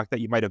Word doc that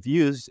you might have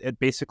used. It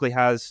basically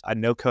has a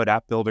no-code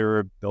app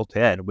builder built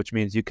in, which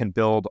means you can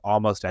build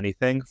almost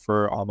anything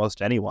for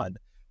almost anyone,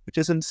 which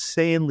is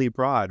insanely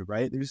broad,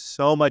 right? There's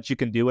so much you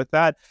can do with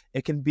that.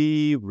 It can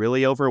be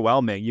really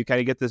overwhelming. You kind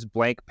of get this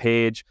blank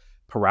page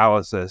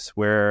paralysis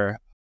where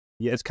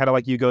it's kind of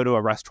like you go to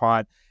a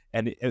restaurant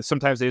and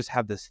sometimes they just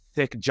have this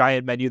thick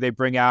giant menu they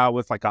bring out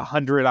with like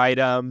 100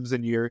 items,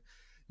 and you're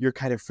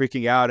kind of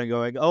freaking out and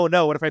going, oh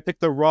no, what if I pick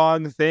the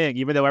wrong thing?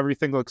 Even though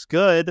everything looks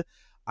good,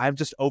 I'm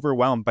just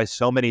overwhelmed by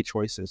so many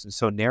choices. And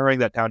so narrowing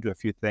that down to a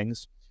few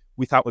things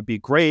we thought would be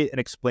great, and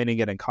explaining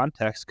it in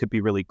context could be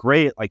really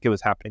great, like it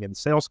was happening in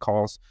sales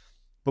calls.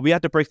 But we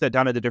had to break that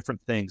down into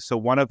different things. So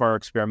one of our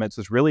experiments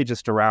was really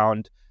just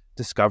around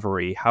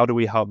discovery. How do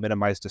we help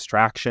minimize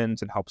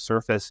distractions and help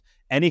surface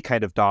any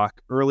kind of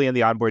doc early in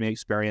the onboarding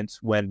experience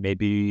when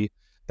maybe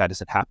that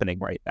isn't happening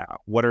right now?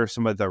 What are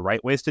some of the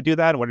right ways to do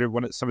that? And what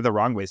are some of the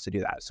wrong ways to do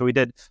that? So we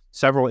did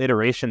several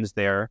iterations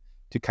there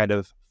to kind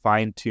of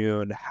fine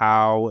tune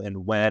how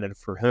and when and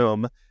for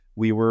whom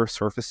we were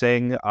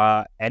surfacing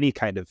any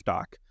kind of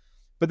doc.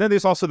 But then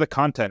there's also the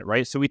content,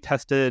 right? So we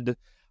tested,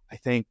 I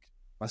think,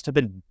 must have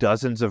been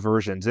dozens of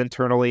versions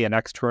internally and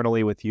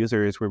externally with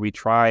users, where we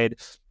tried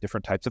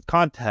different types of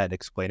content,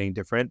 explaining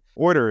different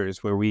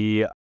orders, where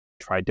we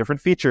tried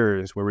different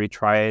features, where we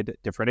tried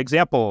different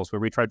examples, where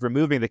we tried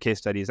removing the case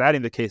studies,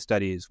 adding the case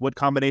studies, what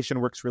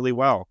combination works really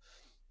well.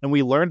 And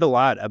we learned a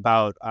lot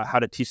about how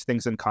to teach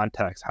things in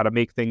context, how to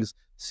make things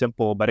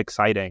simple but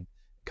exciting,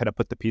 kind of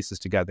put the pieces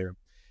together.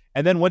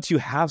 And then once you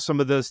have some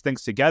of those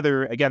things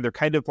together, again, they're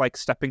kind of like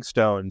stepping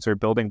stones or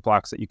building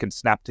blocks that you can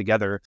snap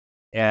together.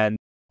 And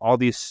all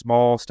these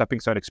small stepping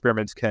stone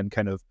experiments can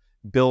kind of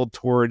build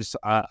towards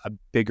a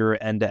bigger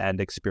end-to-end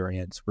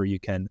experience where you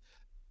can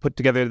put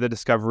together the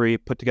discovery,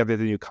 put together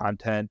the new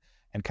content,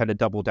 and kind of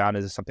double down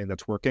as something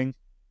that's working.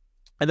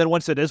 And then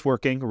once it is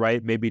working,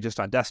 right, maybe just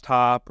on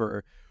desktop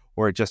or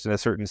just in a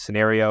certain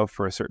scenario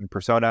for a certain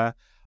persona,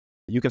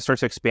 you can start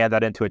to expand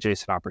that into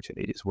adjacent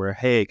opportunities where,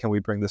 hey, can we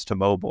bring this to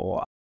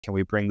mobile? Can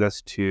we bring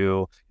this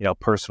to,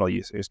 personal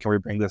users? Can we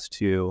bring this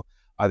to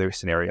other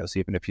scenarios,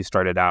 even if you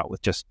started out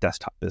with just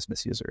desktop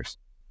business users?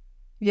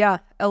 Yeah,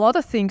 a lot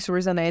of things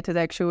resonated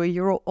actually.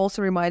 You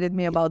also reminded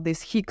me about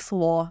this Hicks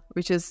law,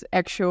 which is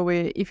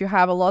actually if you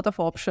have a lot of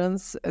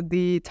options,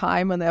 the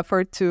time and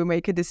effort to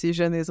make a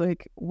decision is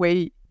like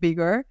way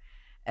bigger.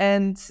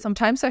 And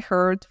sometimes I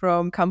heard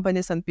from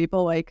companies and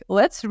people like,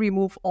 let's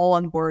remove all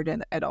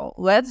onboarding at all.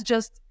 Let's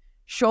just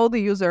show the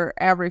user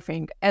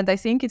everything. And I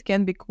think it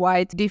can be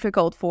quite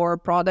difficult for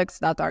products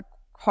that are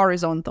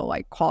horizontal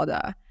like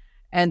Coda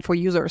and for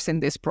users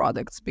in these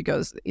products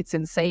because it's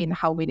insane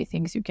how many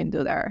things you can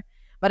do there.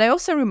 But I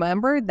also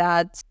remember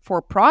that for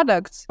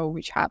products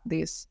which have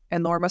this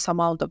enormous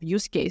amount of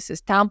use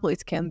cases,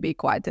 templates can be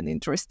quite an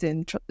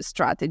interesting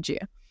strategy.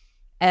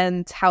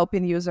 And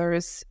helping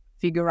users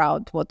figure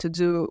out what to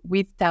do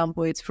with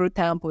templates,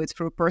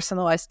 through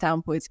personalized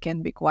templates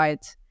can be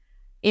quite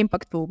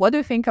impactful. What do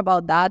you think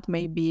about that?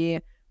 Maybe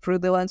through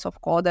the lens of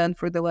Coda and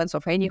through the lens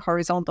of any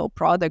horizontal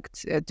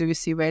product, do you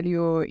see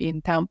value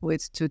in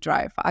templates to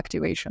drive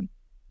activation?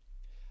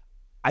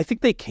 I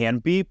think they can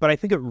be, but I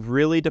think it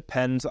really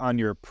depends on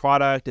your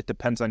product. It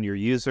depends on your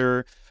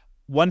user.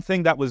 One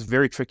thing that was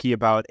very tricky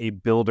about a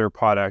builder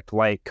product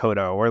like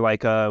Coda or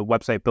like a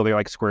website builder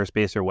like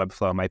Squarespace or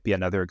Webflow might be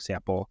another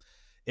example,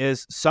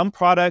 is some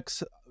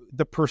products,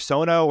 the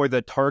persona or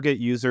the target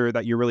user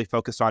that you're really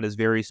focused on is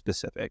very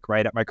specific,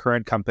 right? At my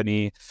current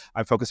company,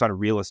 I'm focused on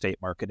real estate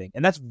marketing,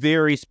 and that's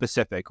very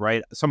specific,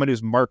 right? Someone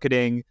who's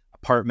marketing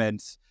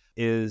apartments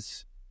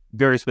is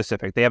very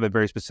specific. They have a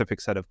very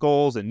specific set of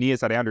goals and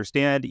needs that I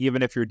understand,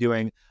 even if you're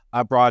doing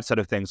a broad set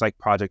of things like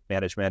project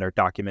management or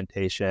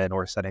documentation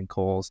or setting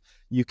goals,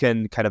 you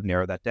can kind of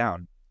narrow that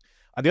down.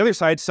 On the other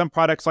side, some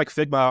products like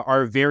Figma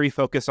are very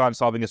focused on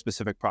solving a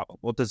specific problem.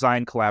 Well,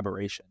 design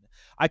collaboration.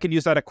 I can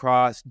use that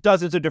across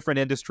dozens of different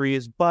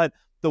industries, but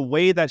the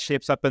way that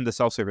shapes up in the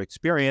self-serve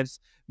experience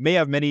may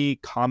have many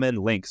common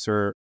links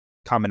or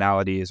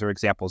commonalities or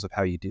examples of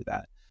how you do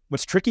that.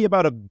 What's tricky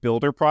about a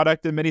builder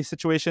product in many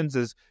situations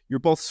is you're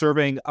both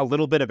serving a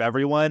little bit of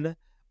everyone,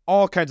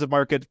 all kinds of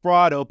markets,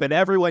 broad, open.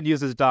 Everyone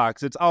uses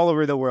docs. It's all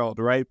over the world,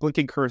 right?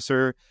 Blinking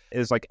cursor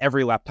is like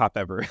every laptop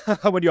ever.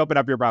 When you open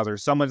up your browser,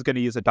 someone's going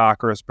to use a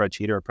doc or a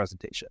spreadsheet or a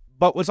presentation.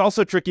 But what's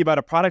also tricky about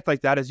a product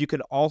like that is you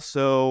can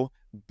also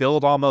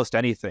build almost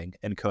anything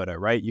in Coda,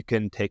 right? You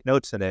can take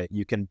notes in it.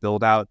 You can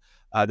build out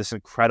this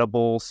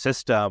incredible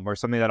system or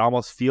something that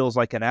almost feels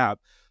like an app.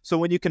 So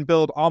when you can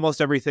build almost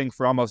everything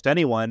for almost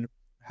anyone,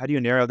 how do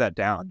you narrow that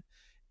down?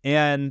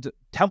 And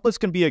templates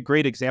can be a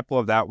great example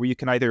of that, where you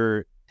can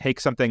either take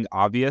something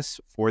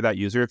obvious for that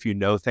user if you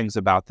know things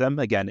about them,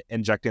 again,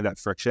 injecting that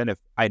friction. If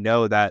I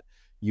know that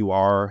you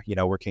are,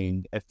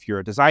 working, if you're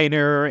a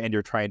designer and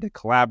you're trying to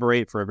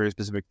collaborate for a very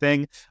specific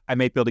thing, I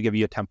might be able to give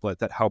you a template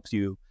that helps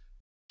you,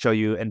 show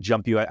you and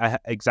jump you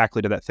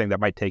exactly to that thing that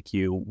might take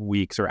you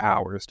weeks or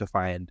hours to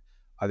find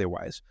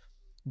otherwise.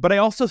 But I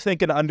also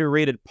think an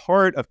underrated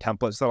part of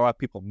templates that a lot of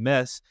people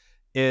miss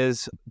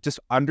is just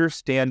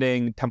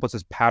understanding templates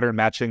as pattern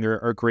matching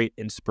or great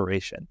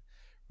inspiration,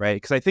 right?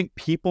 Because I think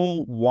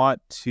people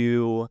want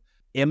to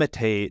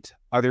imitate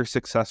other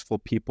successful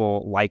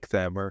people like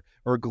them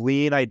or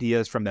glean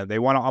ideas from them. They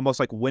want to almost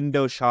like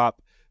window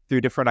shop through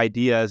different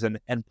ideas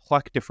and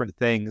pluck different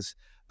things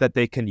that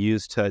they can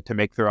use to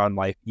make their own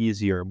life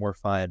easier, more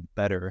fun,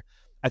 better.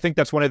 I think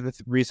that's one of the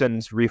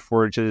reasons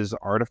Reforge's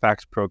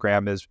Artifacts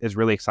program is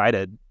really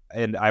excited,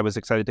 and I was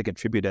excited to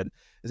contribute it,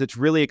 is it's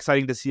really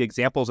exciting to see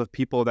examples of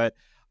people that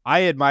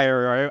I admire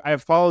or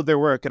I've followed their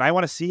work, and I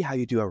want to see how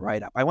you do a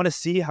write-up. I want to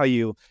see how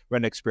you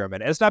run an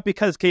experiment. And it's not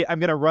because, Kate, I'm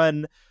going to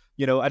run,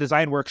 a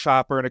design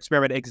workshop or an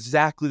experiment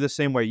exactly the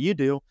same way you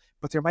do,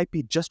 but there might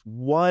be just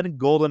one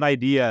golden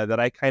idea that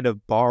I kind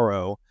of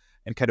borrow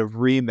and kind of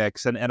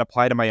remix and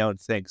apply to my own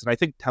things. And I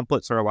think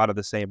templates are a lot of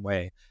the same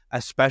way,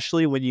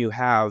 especially when you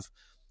have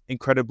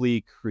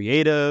incredibly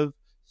creative,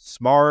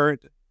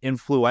 smart,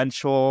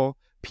 influential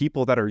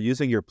people that are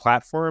using your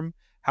platform.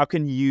 How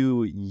can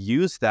you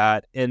use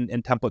that in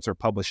templates or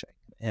publishing?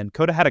 And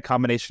Coda had a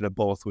combination of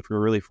both, which we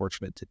were really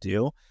fortunate to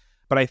do.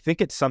 But I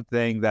think it's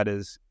something that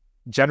is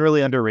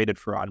generally underrated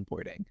for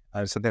onboarding.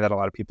 Something that a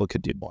lot of people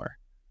could do more.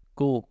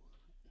 Cool.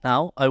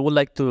 Now, I would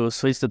like to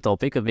switch the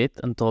topic a bit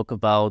and talk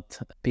about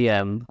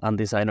PM and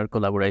designer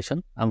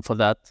collaboration. And for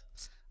that,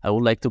 I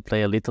would like to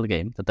play a little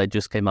game that I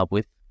just came up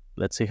with.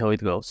 Let's see how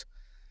it goes.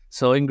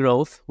 So in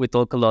Growth, we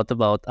talk a lot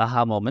about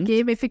aha moment.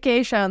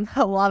 Gamification.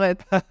 I love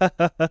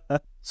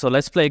it. So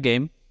let's play a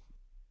game.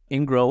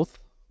 In Growth,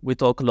 we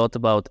talk a lot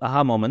about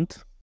aha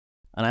moment.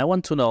 And I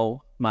want to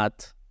know,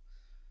 Matt,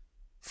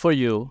 for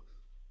you,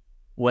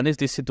 when is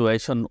this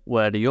situation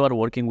where you are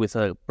working with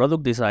a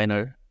product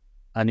designer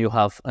and you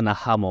have an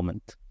aha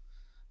moment?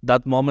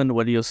 That moment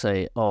where you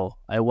say, oh,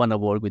 I want to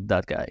work with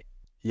that guy.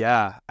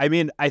 Yeah. I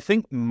mean, I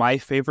think my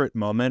favorite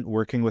moment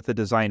working with a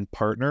design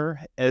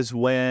partner is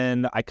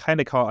when I kind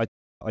of call it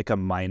like a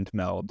mind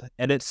meld.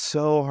 And it's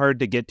so hard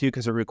to get to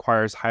because it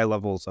requires high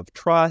levels of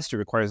trust. It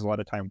requires a lot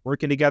of time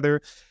working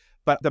together.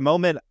 But the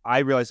moment I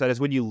realized that is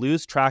when you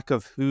lose track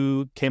of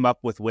who came up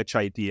with which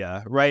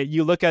idea, right?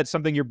 You look at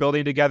something you're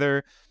building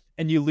together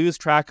and you lose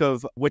track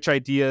of which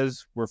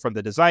ideas were from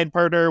the design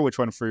partner, which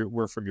one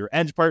were from your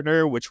eng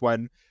partner, which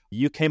one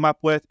you came up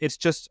with. It's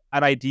just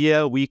an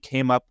idea we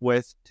came up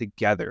with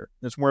together.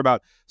 It's more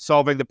about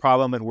solving the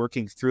problem and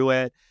working through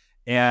it.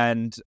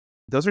 And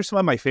those are some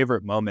of my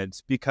favorite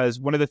moments, because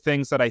one of the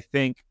things that I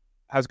think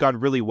has gone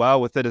really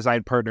well with the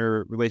design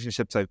partner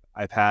relationships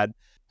I've had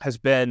has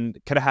been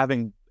kind of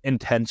having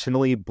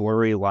intentionally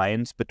blurry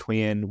lines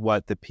between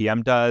what the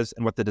PM does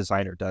and what the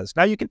designer does.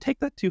 Now, you can take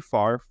that too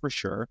far for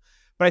sure,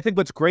 but I think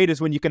what's great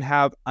is when you can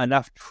have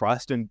enough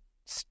trust and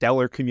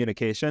stellar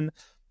communication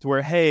to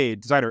where, hey,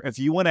 designer, if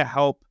you want to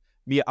help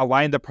me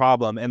align the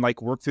problem and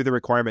like work through the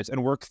requirements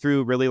and work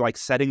through really like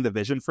setting the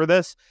vision for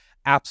this,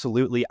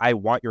 absolutely, I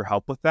want your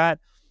help with that.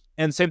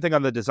 And same thing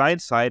on the design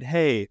side.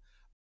 Hey,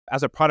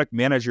 as a product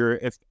manager,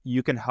 if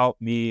you can help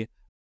me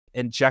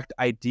inject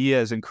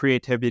ideas and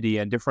creativity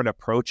and different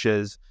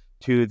approaches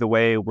to the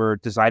way we're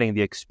designing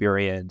the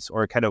experience,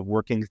 or kind of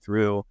working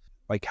through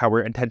like how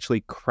we're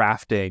intentionally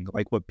crafting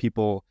like what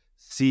people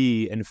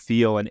see and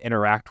feel and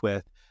interact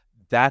with,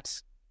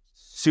 that's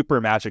super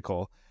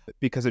magical,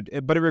 because it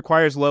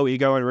requires low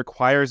ego and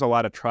requires a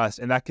lot of trust,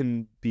 and that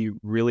can be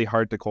really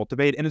hard to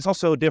cultivate. And it's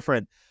also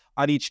different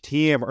on each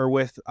team or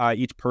with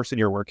each person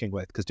you're working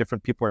with, because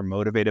different people are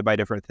motivated by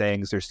different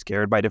things. They're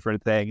scared by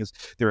different things.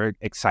 They're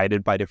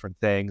excited by different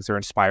things. They're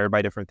inspired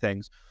by different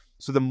things.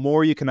 So the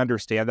more you can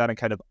understand that and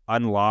kind of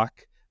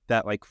unlock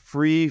that like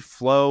free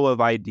flow of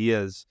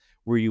ideas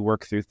where you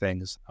work through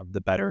things,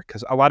 the better.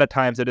 Because a lot of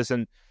times it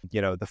isn't,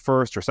 the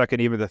first or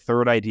second, even the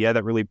third idea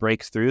that really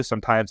breaks through.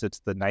 Sometimes it's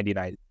the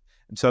 99th.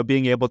 And so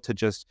being able to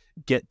just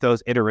get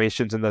those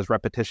iterations and those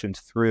repetitions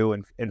through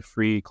in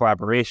free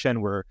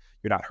collaboration, where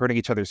you're not hurting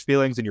each other's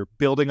feelings and you're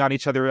building on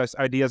each other's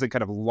ideas and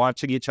kind of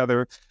launching each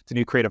other to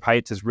new creative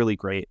heights, is really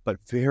great, but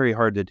very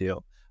hard to do.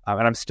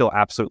 And I'm still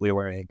absolutely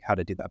learning how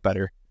to do that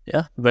better.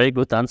 Yeah, very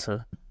good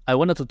answer. I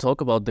wanted to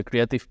talk about the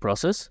creative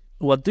process.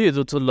 What do you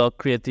do to lock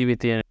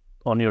creativity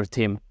on your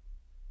team?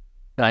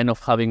 Kind of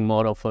having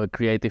more of a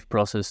creative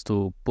process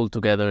to pull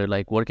together,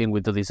 like working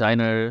with the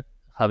designer,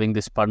 having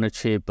this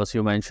partnership, as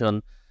you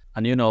mentioned,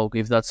 and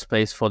give that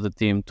space for the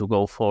team to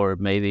go for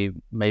maybe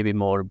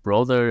more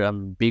broader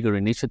and bigger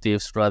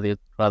initiatives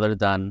rather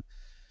than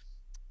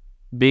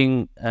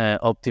being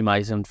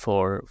optimizing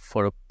for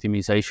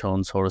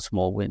optimizations or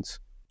small wins.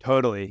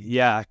 Totally,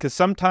 yeah, because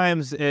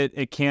sometimes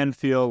it can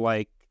feel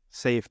like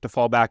safe to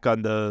fall back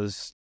on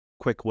those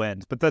quick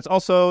wins, but that's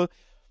also,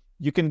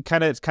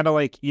 it's kind of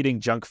like eating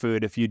junk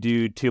food if you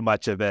do too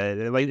much of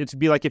it. Like, it'd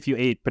be like if you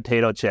ate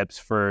potato chips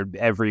for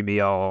every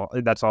meal,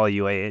 that's all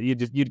you ate.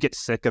 You'd get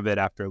sick of it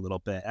after a little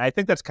bit. And I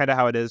think that's kind of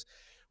how it is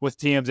with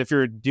teams. If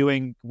you're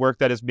doing work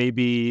that is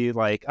maybe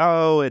like,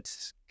 oh,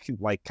 it's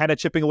like kind of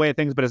chipping away at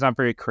things, but it's not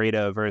very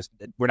creative, or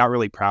we're not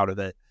really proud of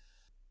it.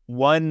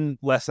 One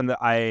lesson that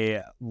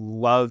I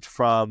loved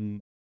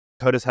from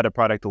Coda's head of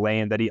product,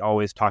 Lane, that he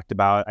always talked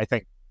about, I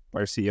think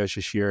our CEO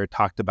Shashir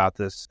talked about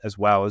this as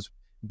well, is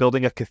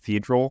building a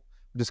cathedral,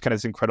 which is kind of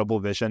this incredible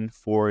vision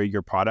for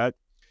your product.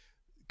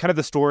 Kind of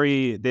the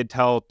story they'd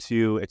tell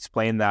to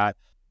explain that,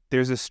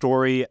 there's a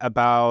story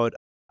about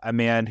a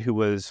man who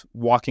was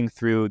walking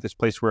through this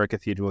place where a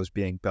cathedral was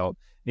being built.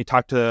 And he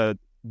talked to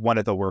one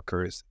of the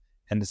workers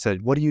and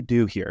said, "What do you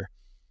do here?"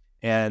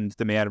 And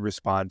the man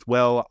responds,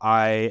 "Well,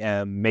 I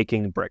am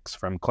making bricks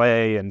from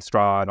clay and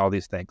straw and all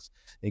these things."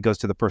 And he goes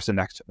to the person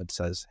next to him and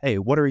says, "Hey,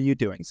 what are you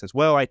doing?" He says,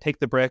 "Well, I take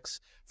the bricks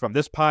from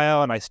this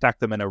pile and I stack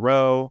them in a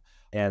row,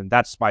 and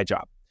that's my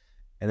job."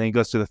 And then he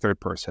goes to the third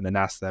person and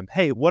asks them,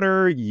 "Hey, what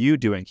are you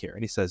doing here?"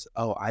 And he says,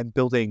 "Oh, I'm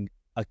building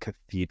a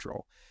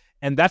cathedral."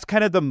 And that's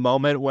kind of the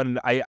moment when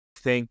I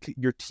think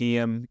your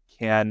team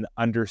can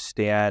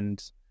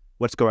understand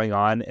what's going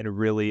on and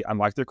really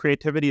unlock their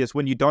creativity, is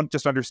when you don't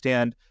just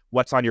understand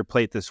what's on your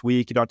plate this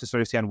week, you don't just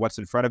understand what's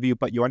in front of you,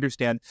 but you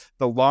understand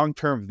the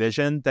long-term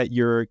vision that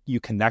you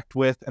connect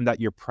with and that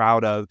you're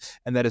proud of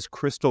and that is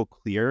crystal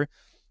clear.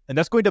 And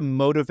that's going to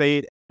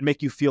motivate and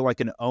make you feel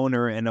like an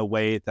owner in a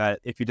way that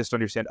if you just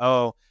understand,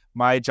 oh,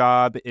 my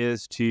job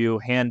is to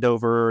hand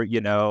over,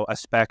 a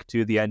spec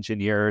to the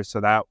engineer so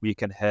that we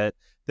can hit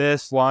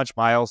this launch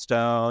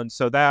milestone,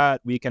 so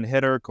that we can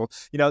hit our goal.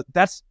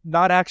 That's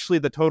not actually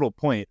the total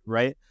point,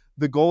 right?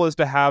 The goal is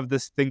to have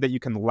this thing that you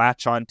can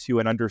latch onto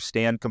and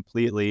understand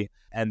completely,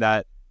 and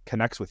that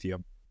connects with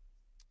you.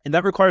 And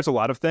that requires a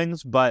lot of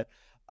things, but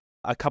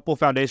a couple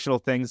foundational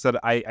things that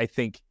I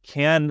think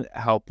can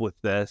help with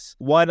this.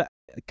 One,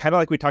 kind of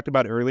like we talked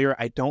about earlier,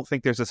 I don't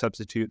think there's a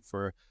substitute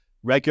for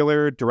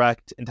regular,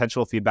 direct,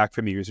 intentional feedback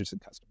from your users and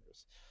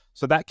customers.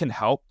 So that can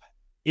help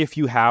if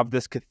you have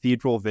this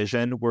cathedral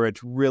vision where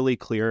it's really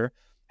clear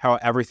how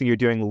everything you're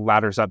doing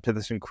ladders up to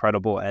this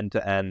incredible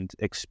end-to-end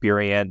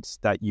experience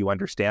that you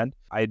understand.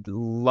 I'd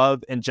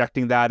love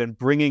injecting that and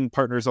bringing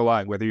partners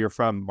along, whether you're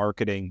from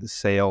marketing,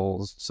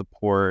 sales,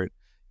 support,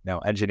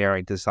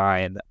 engineering,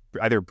 design.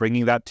 either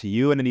bringing that to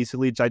you in an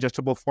easily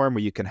digestible form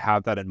where you can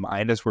have that in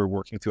mind as we're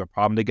working through a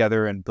problem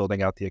together and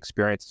building out the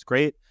experience is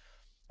great.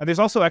 And there's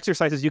also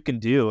exercises you can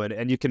do,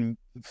 and you can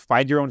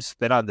find your own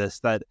spin on this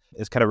that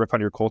is kind of riff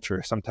on your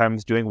culture.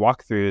 Sometimes doing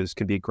walkthroughs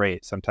can be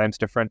great. Sometimes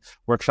different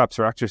workshops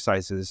or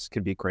exercises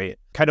can be great.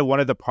 Kind of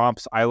one of the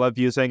prompts I love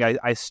using,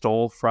 I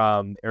stole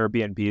from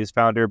Airbnb's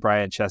founder,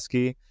 Brian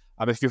Chesky.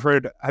 If you've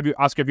heard,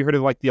 Oscar, have you heard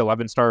of like the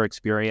 11-star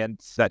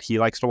experience that he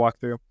likes to walk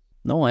through?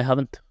 No, I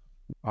haven't.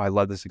 Oh, I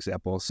love this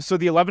example. So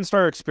the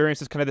 11-star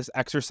experience is kind of this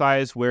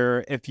exercise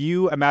where if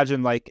you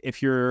imagine like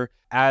if you're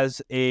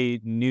as a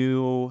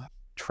new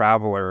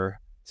traveler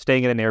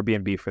staying in an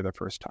Airbnb for the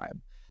first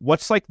time,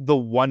 what's like the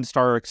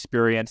 1-star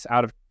experience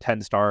out of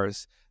 10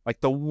 stars, like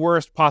the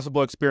worst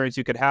possible experience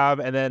you could have,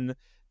 and then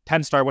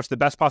 10-star, what's the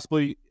best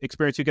possible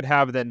experience you could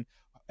have? And then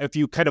if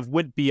you kind of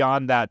went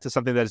beyond that to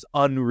something that is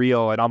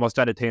unreal and almost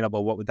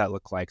unattainable, what would that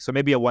look like? So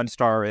maybe a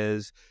 1-star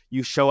is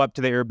you show up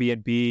to the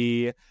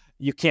Airbnb,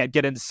 you can't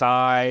get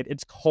inside,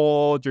 it's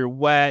cold, you're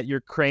wet,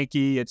 you're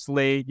cranky, it's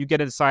late, you get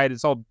inside,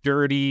 it's all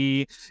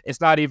dirty,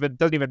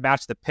 doesn't even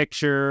match the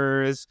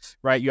pictures,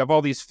 right? You have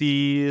all these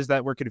fees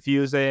that were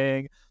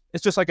confusing.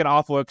 It's just like an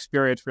awful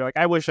experience where you're like,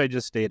 I wish I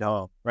just stayed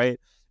home, right?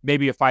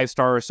 Maybe a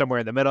 5-star or somewhere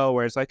in the middle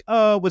where it's like,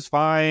 oh, it was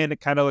fine, it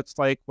kind of looks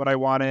like what I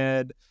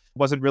wanted,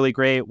 wasn't really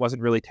great,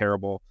 wasn't really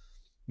terrible.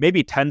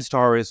 Maybe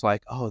 10-star is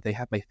like, oh, they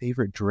have my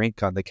favorite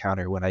drink on the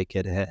counter when I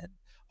get in.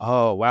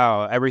 Oh,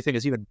 wow, everything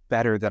is even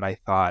better than I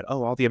thought.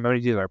 Oh, all the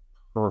amenities are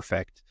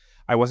perfect.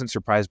 I wasn't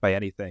surprised by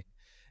anything.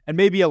 And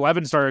maybe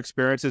 11-star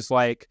experience is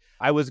like,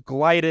 I was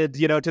glided, to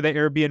the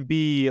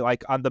Airbnb,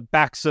 like on the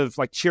backs of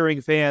like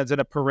cheering fans in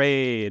a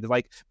parade.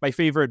 Like my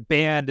favorite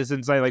band is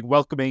inside, like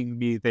welcoming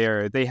me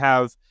there. They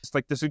have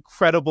like this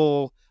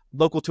incredible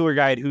local tour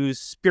guide who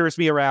spirits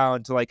me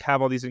around to like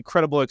have all these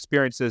incredible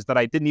experiences that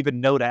I didn't even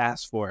know to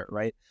ask for,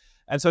 right?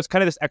 And so it's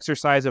kind of this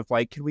exercise of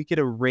like, can we get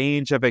a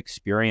range of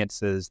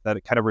experiences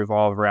that kind of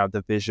revolve around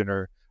the vision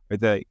or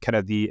the kind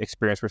of the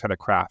experience we're trying to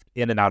craft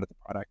in and out of the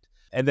product?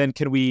 And then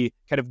can we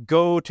kind of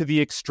go to the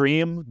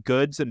extreme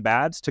goods and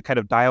bads to kind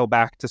of dial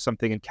back to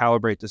something and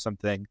calibrate to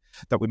something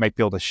that we might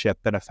be able to ship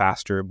in a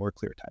faster, more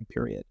clear time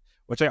period,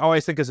 which I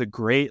always think is a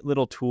great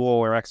little tool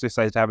or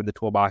exercise to have in the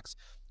toolbox,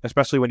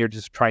 especially when you're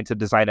just trying to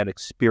design an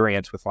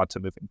experience with lots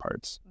of moving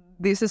parts.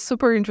 This is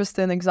super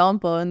interesting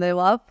example, and I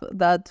love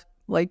that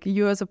like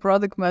you as a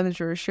product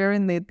manager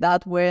sharing it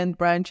that way, and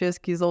Brian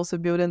Chesky is also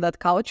building that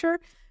culture,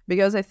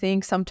 because I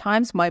think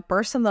sometimes my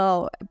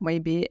personal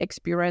maybe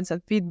experience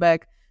and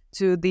feedback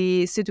to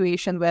the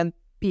situation when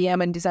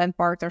PM and design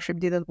partnership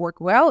didn't work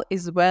well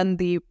is when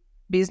the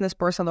business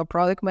person or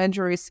product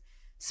manager is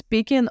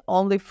speaking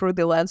only through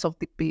the lens of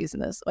the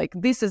business. Like,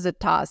 this is a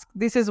task,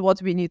 this is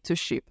what we need to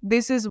ship,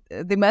 this is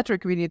the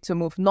metric we need to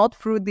move, not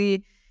through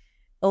the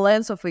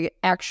lens of the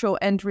actual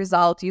end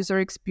result, user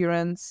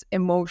experience,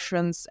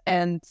 emotions,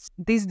 and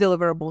these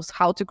deliverables,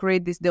 how to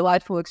create this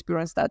delightful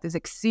experience that is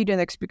exceeding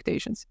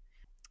expectations.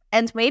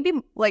 And maybe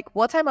like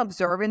what I'm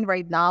observing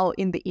right now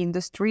in the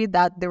industry,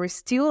 that there is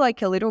still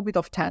like a little bit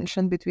of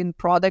tension between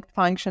product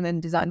function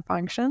and design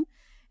function.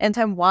 And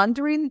I'm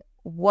wondering,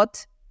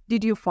 what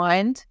did you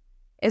find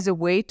as a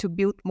way to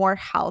build more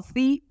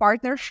healthy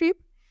partnership?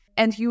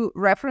 And you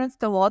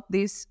referenced a lot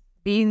this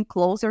being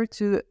closer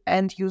to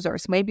end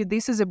users. Maybe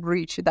this is a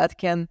bridge that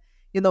can,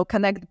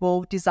 connect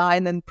both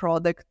design and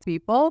product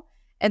people.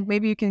 And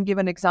maybe you can give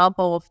an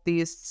example of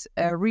these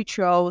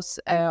rituals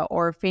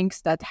or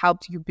things that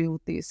helped you build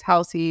these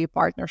healthy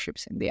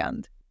partnerships in the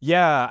end.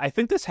 Yeah, I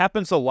think this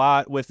happens a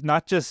lot with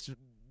not just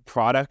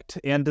product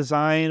and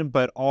design,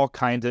 but all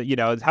kinds of,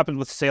 it happens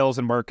with sales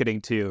and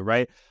marketing too,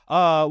 right?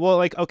 Well,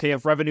 like, okay,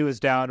 if revenue is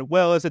down,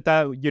 well, is it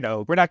that,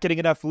 we're not getting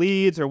enough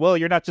leads, or, well,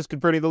 you're not just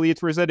converting the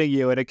leads we're sending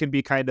you, and it can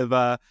be kind of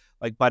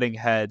like butting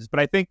heads.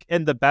 But I think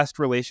in the best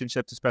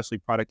relationships, especially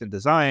product and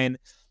design,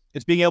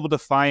 it's being able to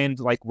find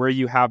like where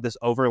you have this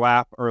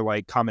overlap or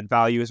like common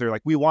values, or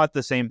like we want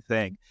the same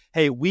thing.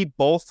 Hey, we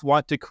both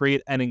want to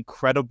create an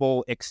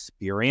incredible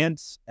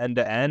experience end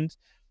to end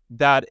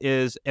that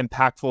is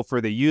impactful for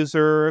the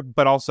user,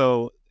 but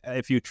also,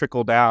 if you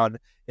trickle down,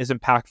 is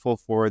impactful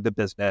for the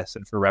business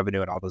and for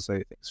revenue and all those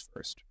other things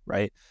first,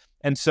 right?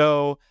 And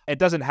so it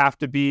doesn't have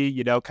to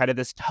be, kind of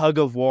this tug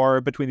of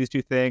war between these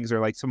two things, or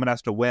like someone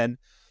has to win.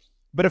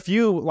 But a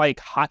few like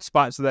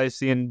hotspots that I've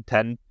seen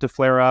tend to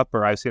flare up,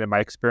 or I've seen in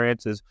my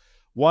experience, is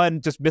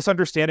one, just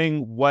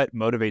misunderstanding what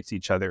motivates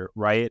each other,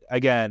 right?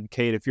 Again,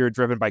 Kate, if you're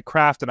driven by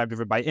craft and I'm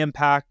driven by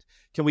impact,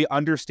 can we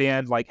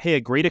understand like, hey,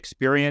 a great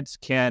experience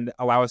can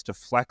allow us to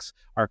flex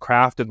our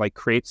craft and like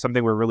create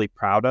something we're really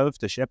proud of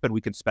to ship, and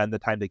we can spend the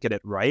time to get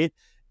it right.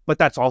 But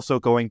that's also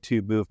going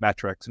to move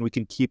metrics, and we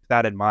can keep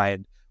that in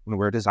mind when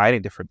we're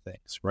designing different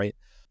things, right?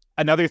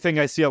 Another thing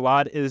I see a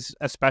lot is,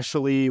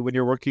 especially when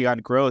you're working on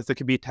growth, it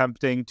can be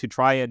tempting to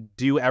try and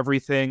do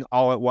everything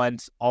all at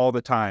once, all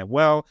the time.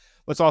 Well,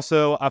 let's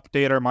also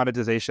update our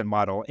monetization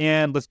model,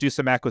 and let's do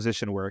some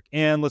acquisition work,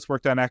 and let's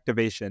work on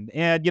activation,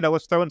 and,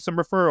 let's throw in some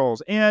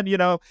referrals, and,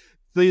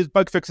 these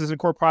bug fixes and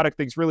core product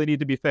things really need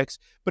to be fixed.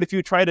 But if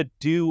you try to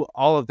do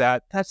all of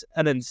that, that's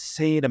an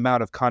insane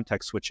amount of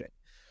context switching.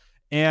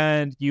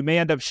 And you may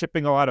end up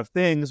shipping a lot of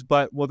things,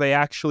 but will they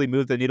actually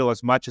move the needle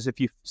as much as if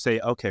you say,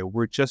 okay,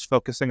 we're just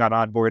focusing on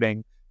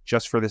onboarding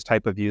just for this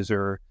type of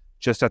user,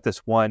 just at this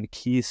one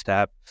key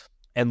step,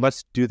 and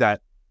let's do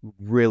that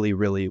really,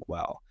 really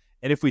well.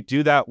 And if we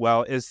do that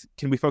well,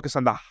 can we focus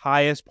on the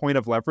highest point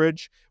of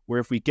leverage, where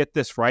if we get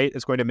this right,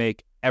 it's going to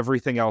make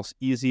everything else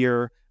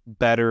easier,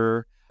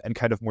 better, and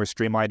kind of more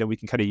streamlined, and we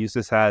can kind of use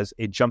this as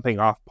a jumping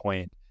off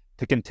point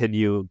to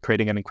continue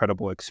creating an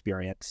incredible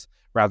experience,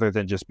 rather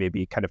than just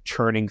maybe kind of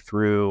churning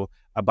through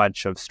a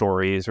bunch of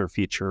stories or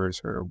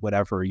features or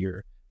whatever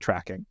you're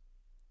tracking.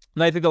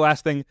 And I think the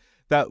last thing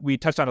that we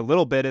touched on a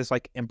little bit is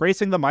like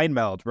embracing the mind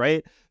meld,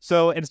 right?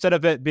 So instead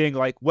of it being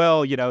like,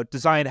 well,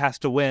 design has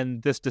to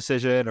win this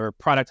decision, or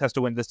product has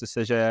to win this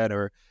decision,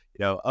 or,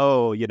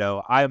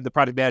 I am the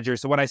product manager,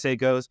 so when I say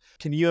goes,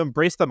 can you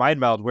embrace the mind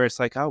meld where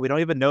it's like, oh, we don't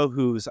even know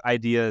whose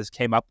ideas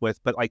came up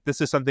with, but like, this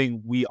is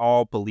something we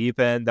all believe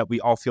in, that we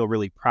all feel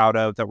really proud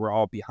of, that we're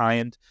all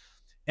behind.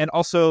 And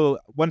also,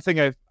 one thing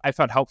I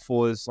found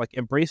helpful is like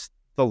embrace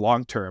the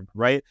long term,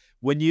 right?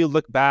 When you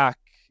look back,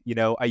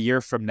 a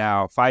year from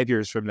now, 5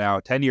 years from now,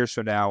 10 years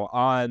from now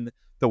on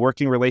the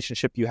working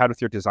relationship you had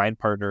with your design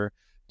partner,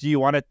 do you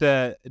want it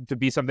to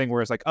be something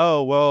where it's like,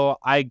 oh, well,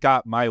 I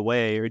got my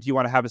way? Or do you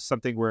want to have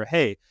something where,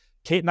 hey,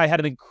 Kate and I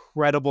had an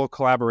incredible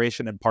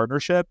collaboration and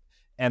partnership,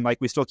 and like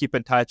we still keep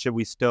in touch, and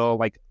we still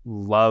like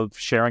love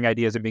sharing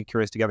ideas and being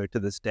curious together to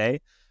this day?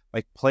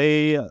 Like,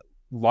 play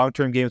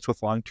long-term games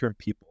with long-term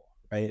people.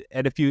 Right.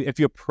 And if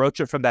you approach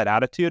it from that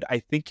attitude, I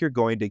think you're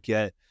going to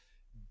get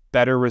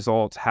better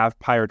results, have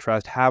higher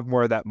trust, have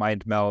more of that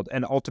mind meld,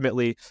 and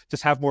ultimately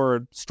just have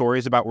more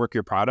stories about work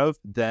you're proud of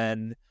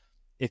than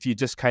if you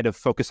just kind of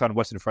focus on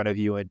what's in front of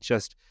you and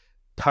just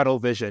tunnel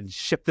vision,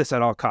 ship this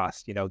at all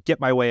costs, get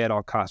my way at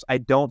all costs. I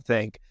don't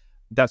think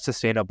that's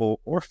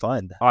sustainable or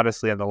fun,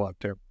 honestly, in the long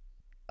term.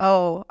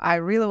 Oh, I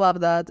really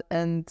love that.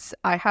 And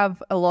I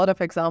have a lot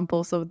of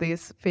examples of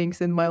these things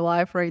in my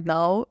life right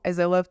now as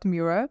I left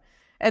Miro.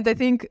 And I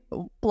think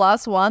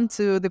 +1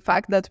 to the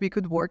fact that we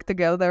could work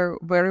together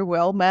very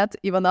well, Matt.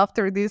 Even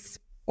after this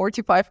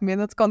 45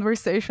 minutes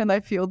conversation,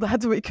 I feel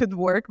that we could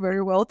work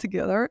very well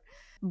together.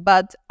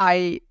 But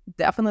I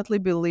definitely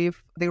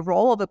believe the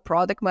role of a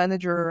product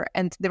manager,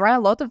 and there are a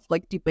lot of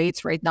like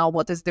debates right now,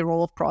 what is the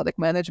role of product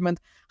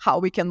management, how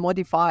we can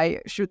modify,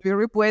 should we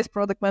replace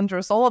product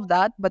managers, all of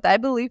that. But I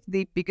believe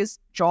the biggest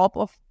job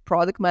of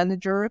product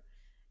manager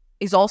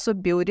is also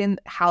building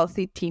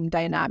healthy team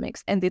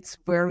dynamics. And it's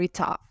very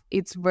tough.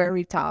 It's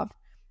very tough.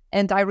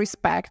 And I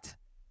respect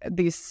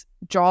this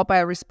job. I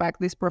respect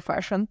this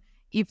profession.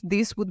 If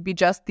this would be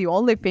just the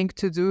only thing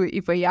to do,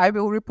 if AI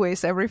will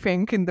replace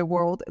everything in the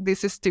world,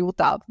 this is still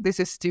tough. This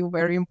is still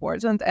very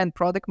important. And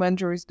product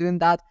manager is doing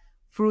that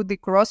through the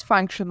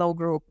cross-functional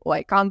group,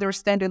 like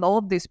understanding all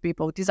of these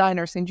people,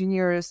 designers,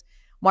 engineers,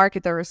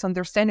 marketers,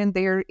 understanding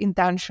their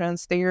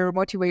intentions, their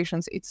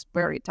motivations. It's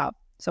very tough.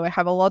 So I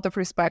have a lot of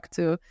respect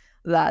to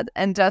that.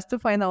 And just to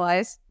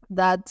finalize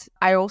that,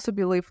 I also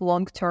believe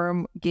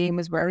long-term game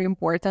is very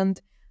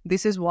important.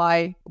 This is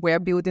why we're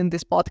building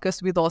this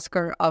podcast with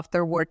Oscar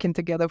after working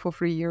together for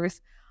 3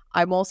 years.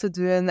 I'm also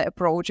doing a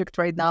project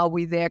right now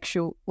with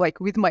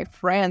with my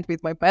friend,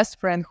 with my best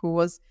friend, who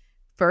was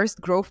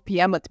first growth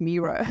PM at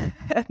Miro.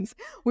 And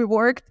we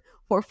worked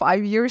for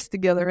 5 years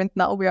together, and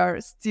now we are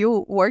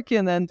still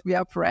working and we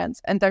are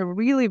friends. And I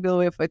really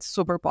believe it's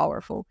super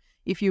powerful.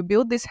 If you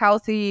build these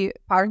healthy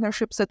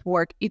partnerships at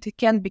work, it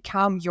can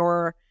become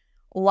your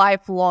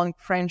lifelong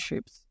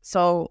friendships.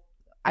 So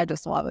I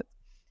just love it.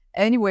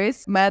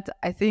 Anyways, Matt,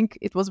 I think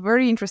it was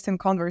very interesting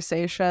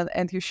conversation,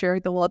 and you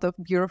shared a lot of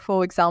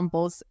beautiful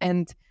examples.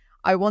 And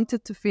I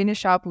wanted to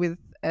finish up with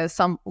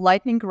some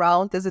lightning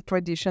round as a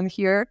tradition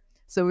here.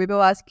 So we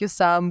will ask you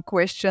some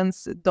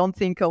questions. Don't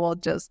think a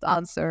lot, just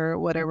answer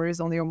whatever is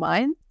on your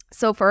mind.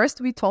 So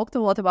first, we talked a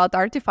lot about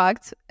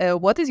artifacts.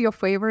 What is your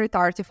favorite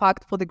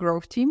artifact for the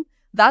growth team?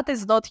 That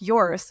is not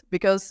yours,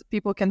 because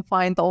people can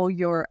find all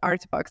your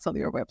artifacts on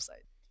your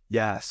website.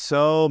 Yeah,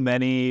 so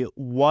many.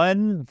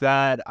 One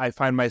that I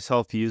find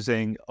myself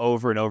using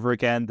over and over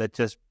again that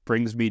just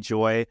brings me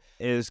joy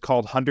is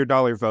called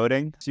 $100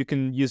 voting. So you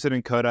can use it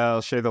in Coda.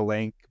 I'll share the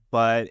link.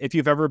 But if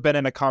you've ever been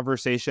in a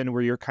conversation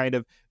where you're kind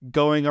of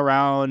going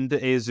around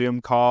a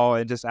Zoom call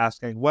and just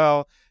asking,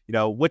 well,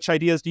 which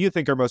ideas do you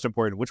think are most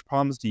important? Which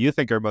problems do you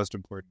think are most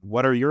important?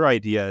 What are your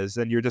ideas?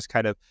 And you're just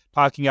kind of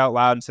talking out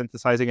loud and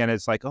synthesizing. And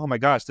it's like, oh my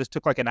gosh, this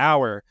took like an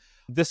hour.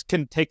 This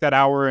can take that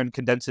hour and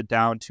condense it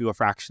down to a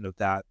fraction of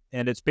that.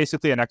 And it's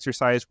basically an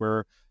exercise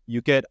where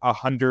you get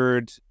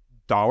 $100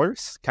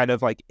 kind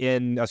of like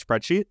in a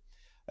spreadsheet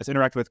as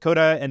Interact with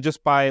Coda. And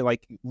just by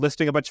like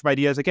listing a bunch of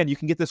ideas, again, you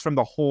can get this from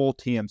the whole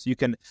team. So you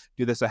can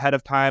do this ahead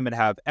of time and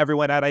have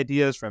everyone add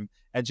ideas from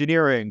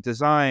engineering,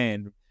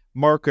 design,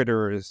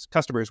 marketers,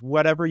 customers,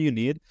 whatever you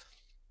need.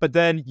 But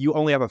then you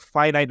only have a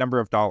finite number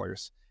of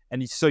dollars.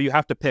 And so you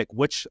have to pick,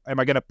 which am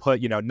I going to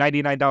put,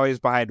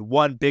 $99 behind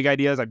one big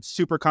ideas I'm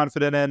super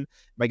confident in? Am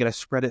I going to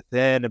spread it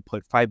thin and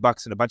put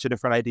 $5 in a bunch of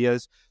different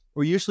ideas?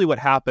 Or usually what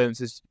happens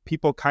is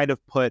people kind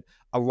of put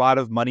a lot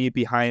of money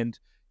behind,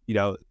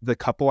 the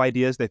couple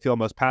ideas they feel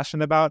most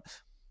passionate about,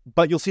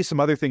 but you'll see some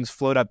other things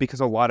float up because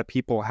a lot of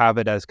people have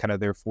it as kind of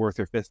their fourth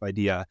or fifth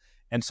idea.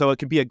 And so it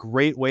can be a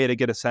great way to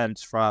get a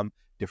sense from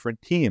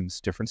different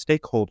teams, different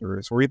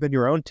stakeholders, or even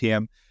your own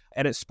team.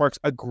 And it sparks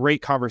a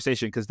great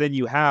conversation because then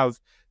you have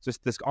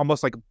just this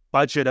almost like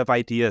budget of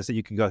ideas that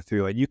you can go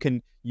through, and you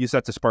can use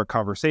that to spark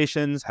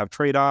conversations, have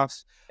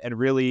trade-offs, and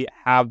really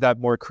have that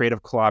more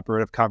creative,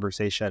 collaborative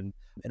conversation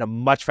in a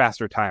much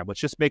faster time,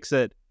 which just makes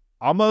it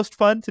almost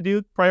fun to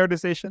do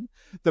prioritization.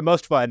 The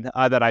most fun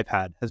that I've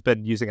had has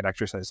been using an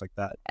exercise like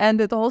that.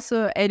 And it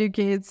also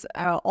educates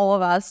all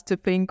of us to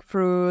think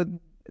through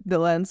the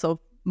lens of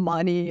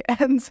money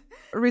and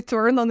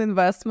return on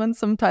investment.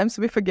 Sometimes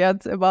we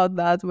forget about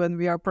that when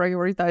we are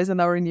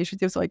prioritizing our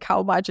initiatives, like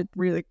how much it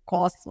really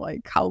costs,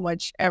 like how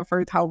much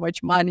effort, how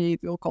much money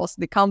it will cost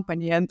the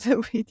company. And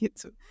we need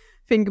to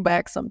think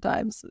back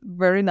sometimes.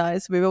 Very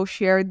nice. We will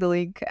share the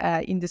link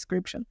in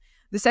description.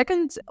 The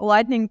second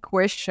lightning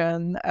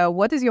question,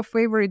 what is your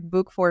favorite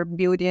book for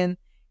building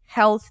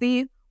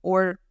healthy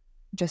or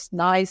just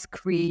nice,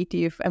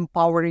 creative,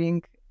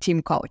 empowering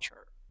team culture?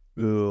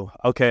 Ooh,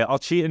 okay. I'll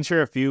cheat and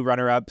share a few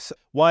runner-ups.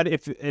 One,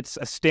 if it's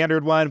a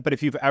standard one, but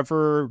if you've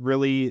ever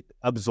really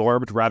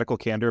absorbed Radical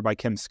Candor by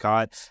Kim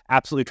Scott,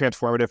 absolutely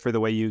transformative for the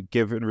way you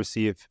give and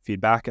receive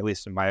feedback, at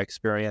least in my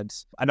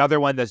experience. Another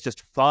one that's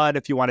just fun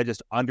if you want to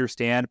just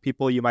understand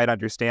people you might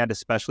understand,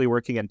 especially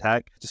working in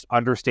tech, just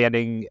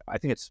understanding, I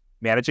think it's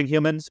Managing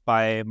Humans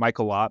by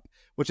Michael Lopp,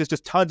 which is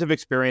just tons of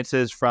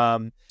experiences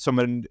from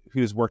someone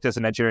who's worked as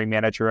an engineering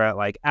manager at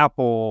like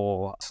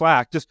Apple,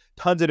 Slack, just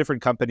tons of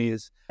different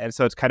companies. And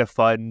so it's kind of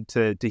fun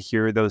to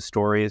hear those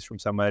stories from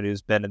someone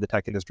who's been in the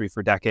tech industry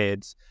for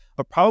decades.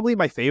 But probably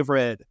my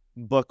favorite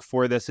book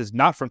for this is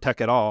not from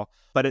tech at all,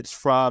 but it's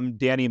from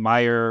Danny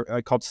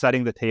Meyer called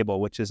Setting the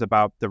Table, which is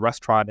about the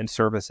restaurant and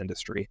service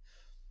industry.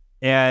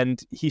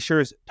 And he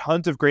shares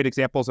tons of great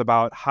examples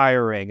about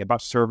hiring,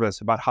 about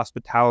service, about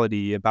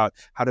hospitality, about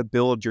how to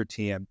build your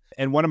team.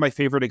 And one of my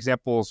favorite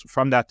examples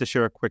from that, to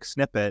share a quick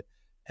snippet,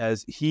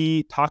 is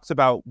he talks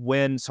about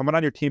when someone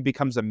on your team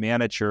becomes a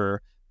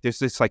manager, there's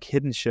this like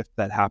hidden shift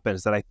that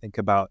happens that I think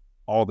about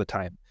all the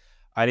time.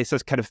 And he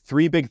says kind of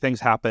three big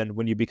things happen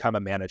when you become a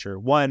manager.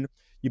 One,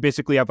 you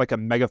basically have like a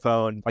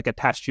megaphone like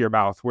attached to your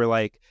mouth where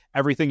like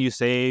everything you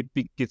say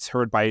gets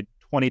heard by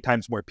 20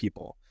 times more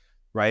people.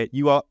 Right?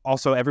 You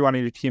also, everyone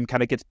on your team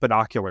kind of gets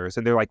binoculars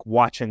and they're like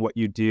watching what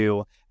you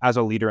do as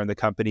a leader in the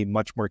company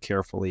much more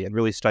carefully and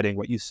really studying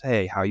what you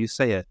say, how you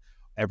say it,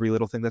 every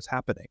little thing that's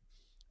happening.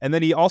 And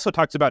then he also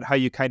talks about how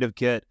you kind of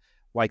get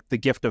like the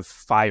gift of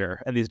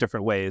fire in these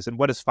different ways. And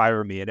what does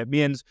fire mean? It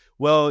means,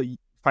 well,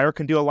 fire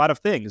can do a lot of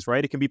things,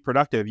 right? It can be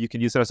productive. You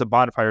can use it as a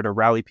bonfire to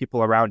rally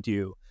people around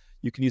you.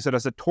 You can use it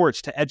as a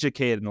torch to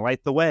educate and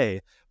light the way.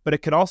 But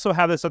it can also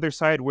have this other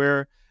side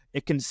where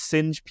it can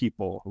singe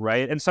people,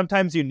 right? And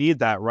sometimes you need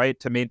that, right?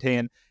 To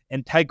maintain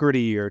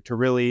integrity or to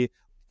really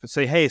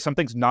say, hey,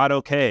 something's not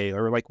okay,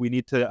 or like we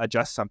need to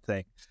adjust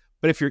something.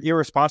 But if you're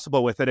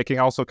irresponsible with it, it can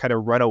also kind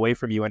of run away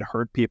from you and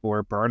hurt people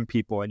or burn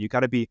people. And you got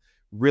to be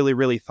really,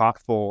 really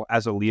thoughtful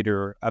as a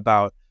leader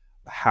about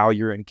how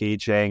you're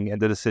engaging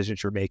and the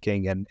decisions you're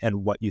making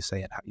and what you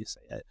say and how you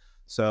say it.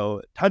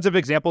 So tons of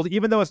examples.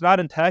 Even though it's not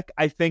in tech,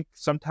 I think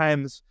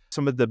sometimes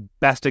some of the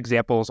best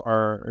examples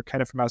are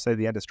kind of from outside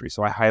the industry.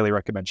 So I highly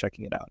recommend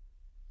checking it out.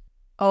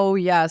 Oh,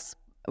 yes.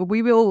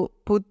 We will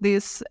put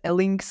these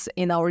links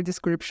in our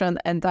description.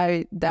 And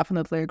I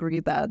definitely agree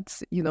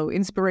that,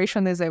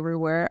 inspiration is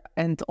everywhere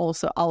and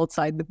also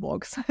outside the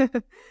box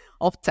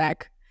of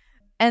tech.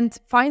 And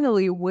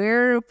finally,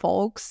 where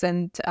folks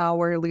and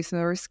our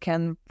listeners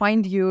can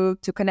find you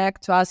to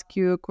connect, to ask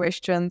you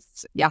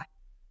questions.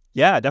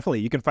 Yeah,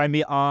 definitely. You can find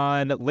me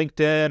on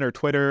LinkedIn or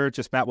Twitter,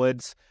 just Matt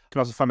Woods. You can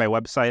also find my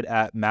website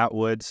at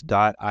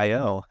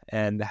mattwoods.io,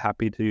 and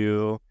happy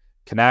to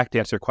connect,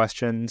 answer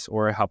questions,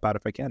 or help out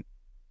if I can.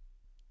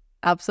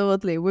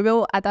 Absolutely. We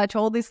will attach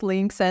all these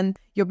links and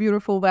your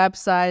beautiful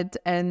website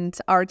and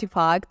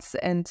artifacts.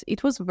 And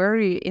it was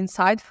very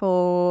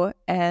insightful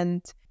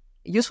and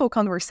useful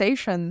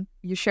conversation.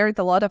 You shared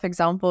a lot of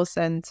examples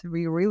and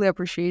we really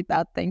appreciate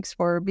that. Thanks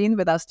for being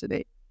with us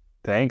today.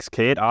 Thanks,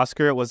 Kate.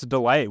 Oscar, it was a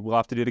delight. We'll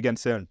have to do it again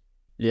soon.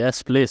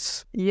 Yes,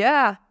 please.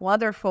 Yeah,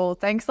 wonderful.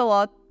 Thanks a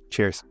lot.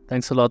 Cheers.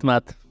 Thanks a lot,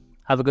 Matt.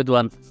 Have a good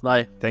one.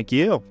 Bye. Thank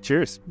you.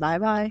 Cheers.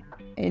 Bye-bye.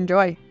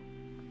 Enjoy.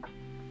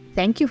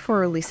 Thank you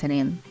for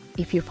listening.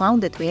 If you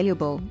found it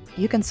valuable,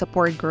 you can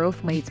support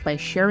Growthmates by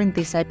sharing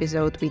this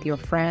episode with your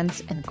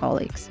friends and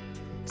colleagues.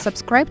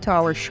 Subscribe to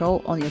our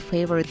show on your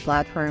favorite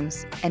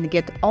platforms and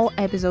get all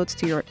episodes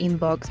to your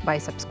inbox by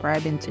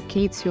subscribing to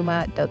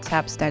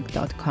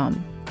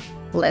katesyuma.substack.com.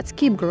 Let's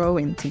keep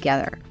growing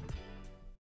together.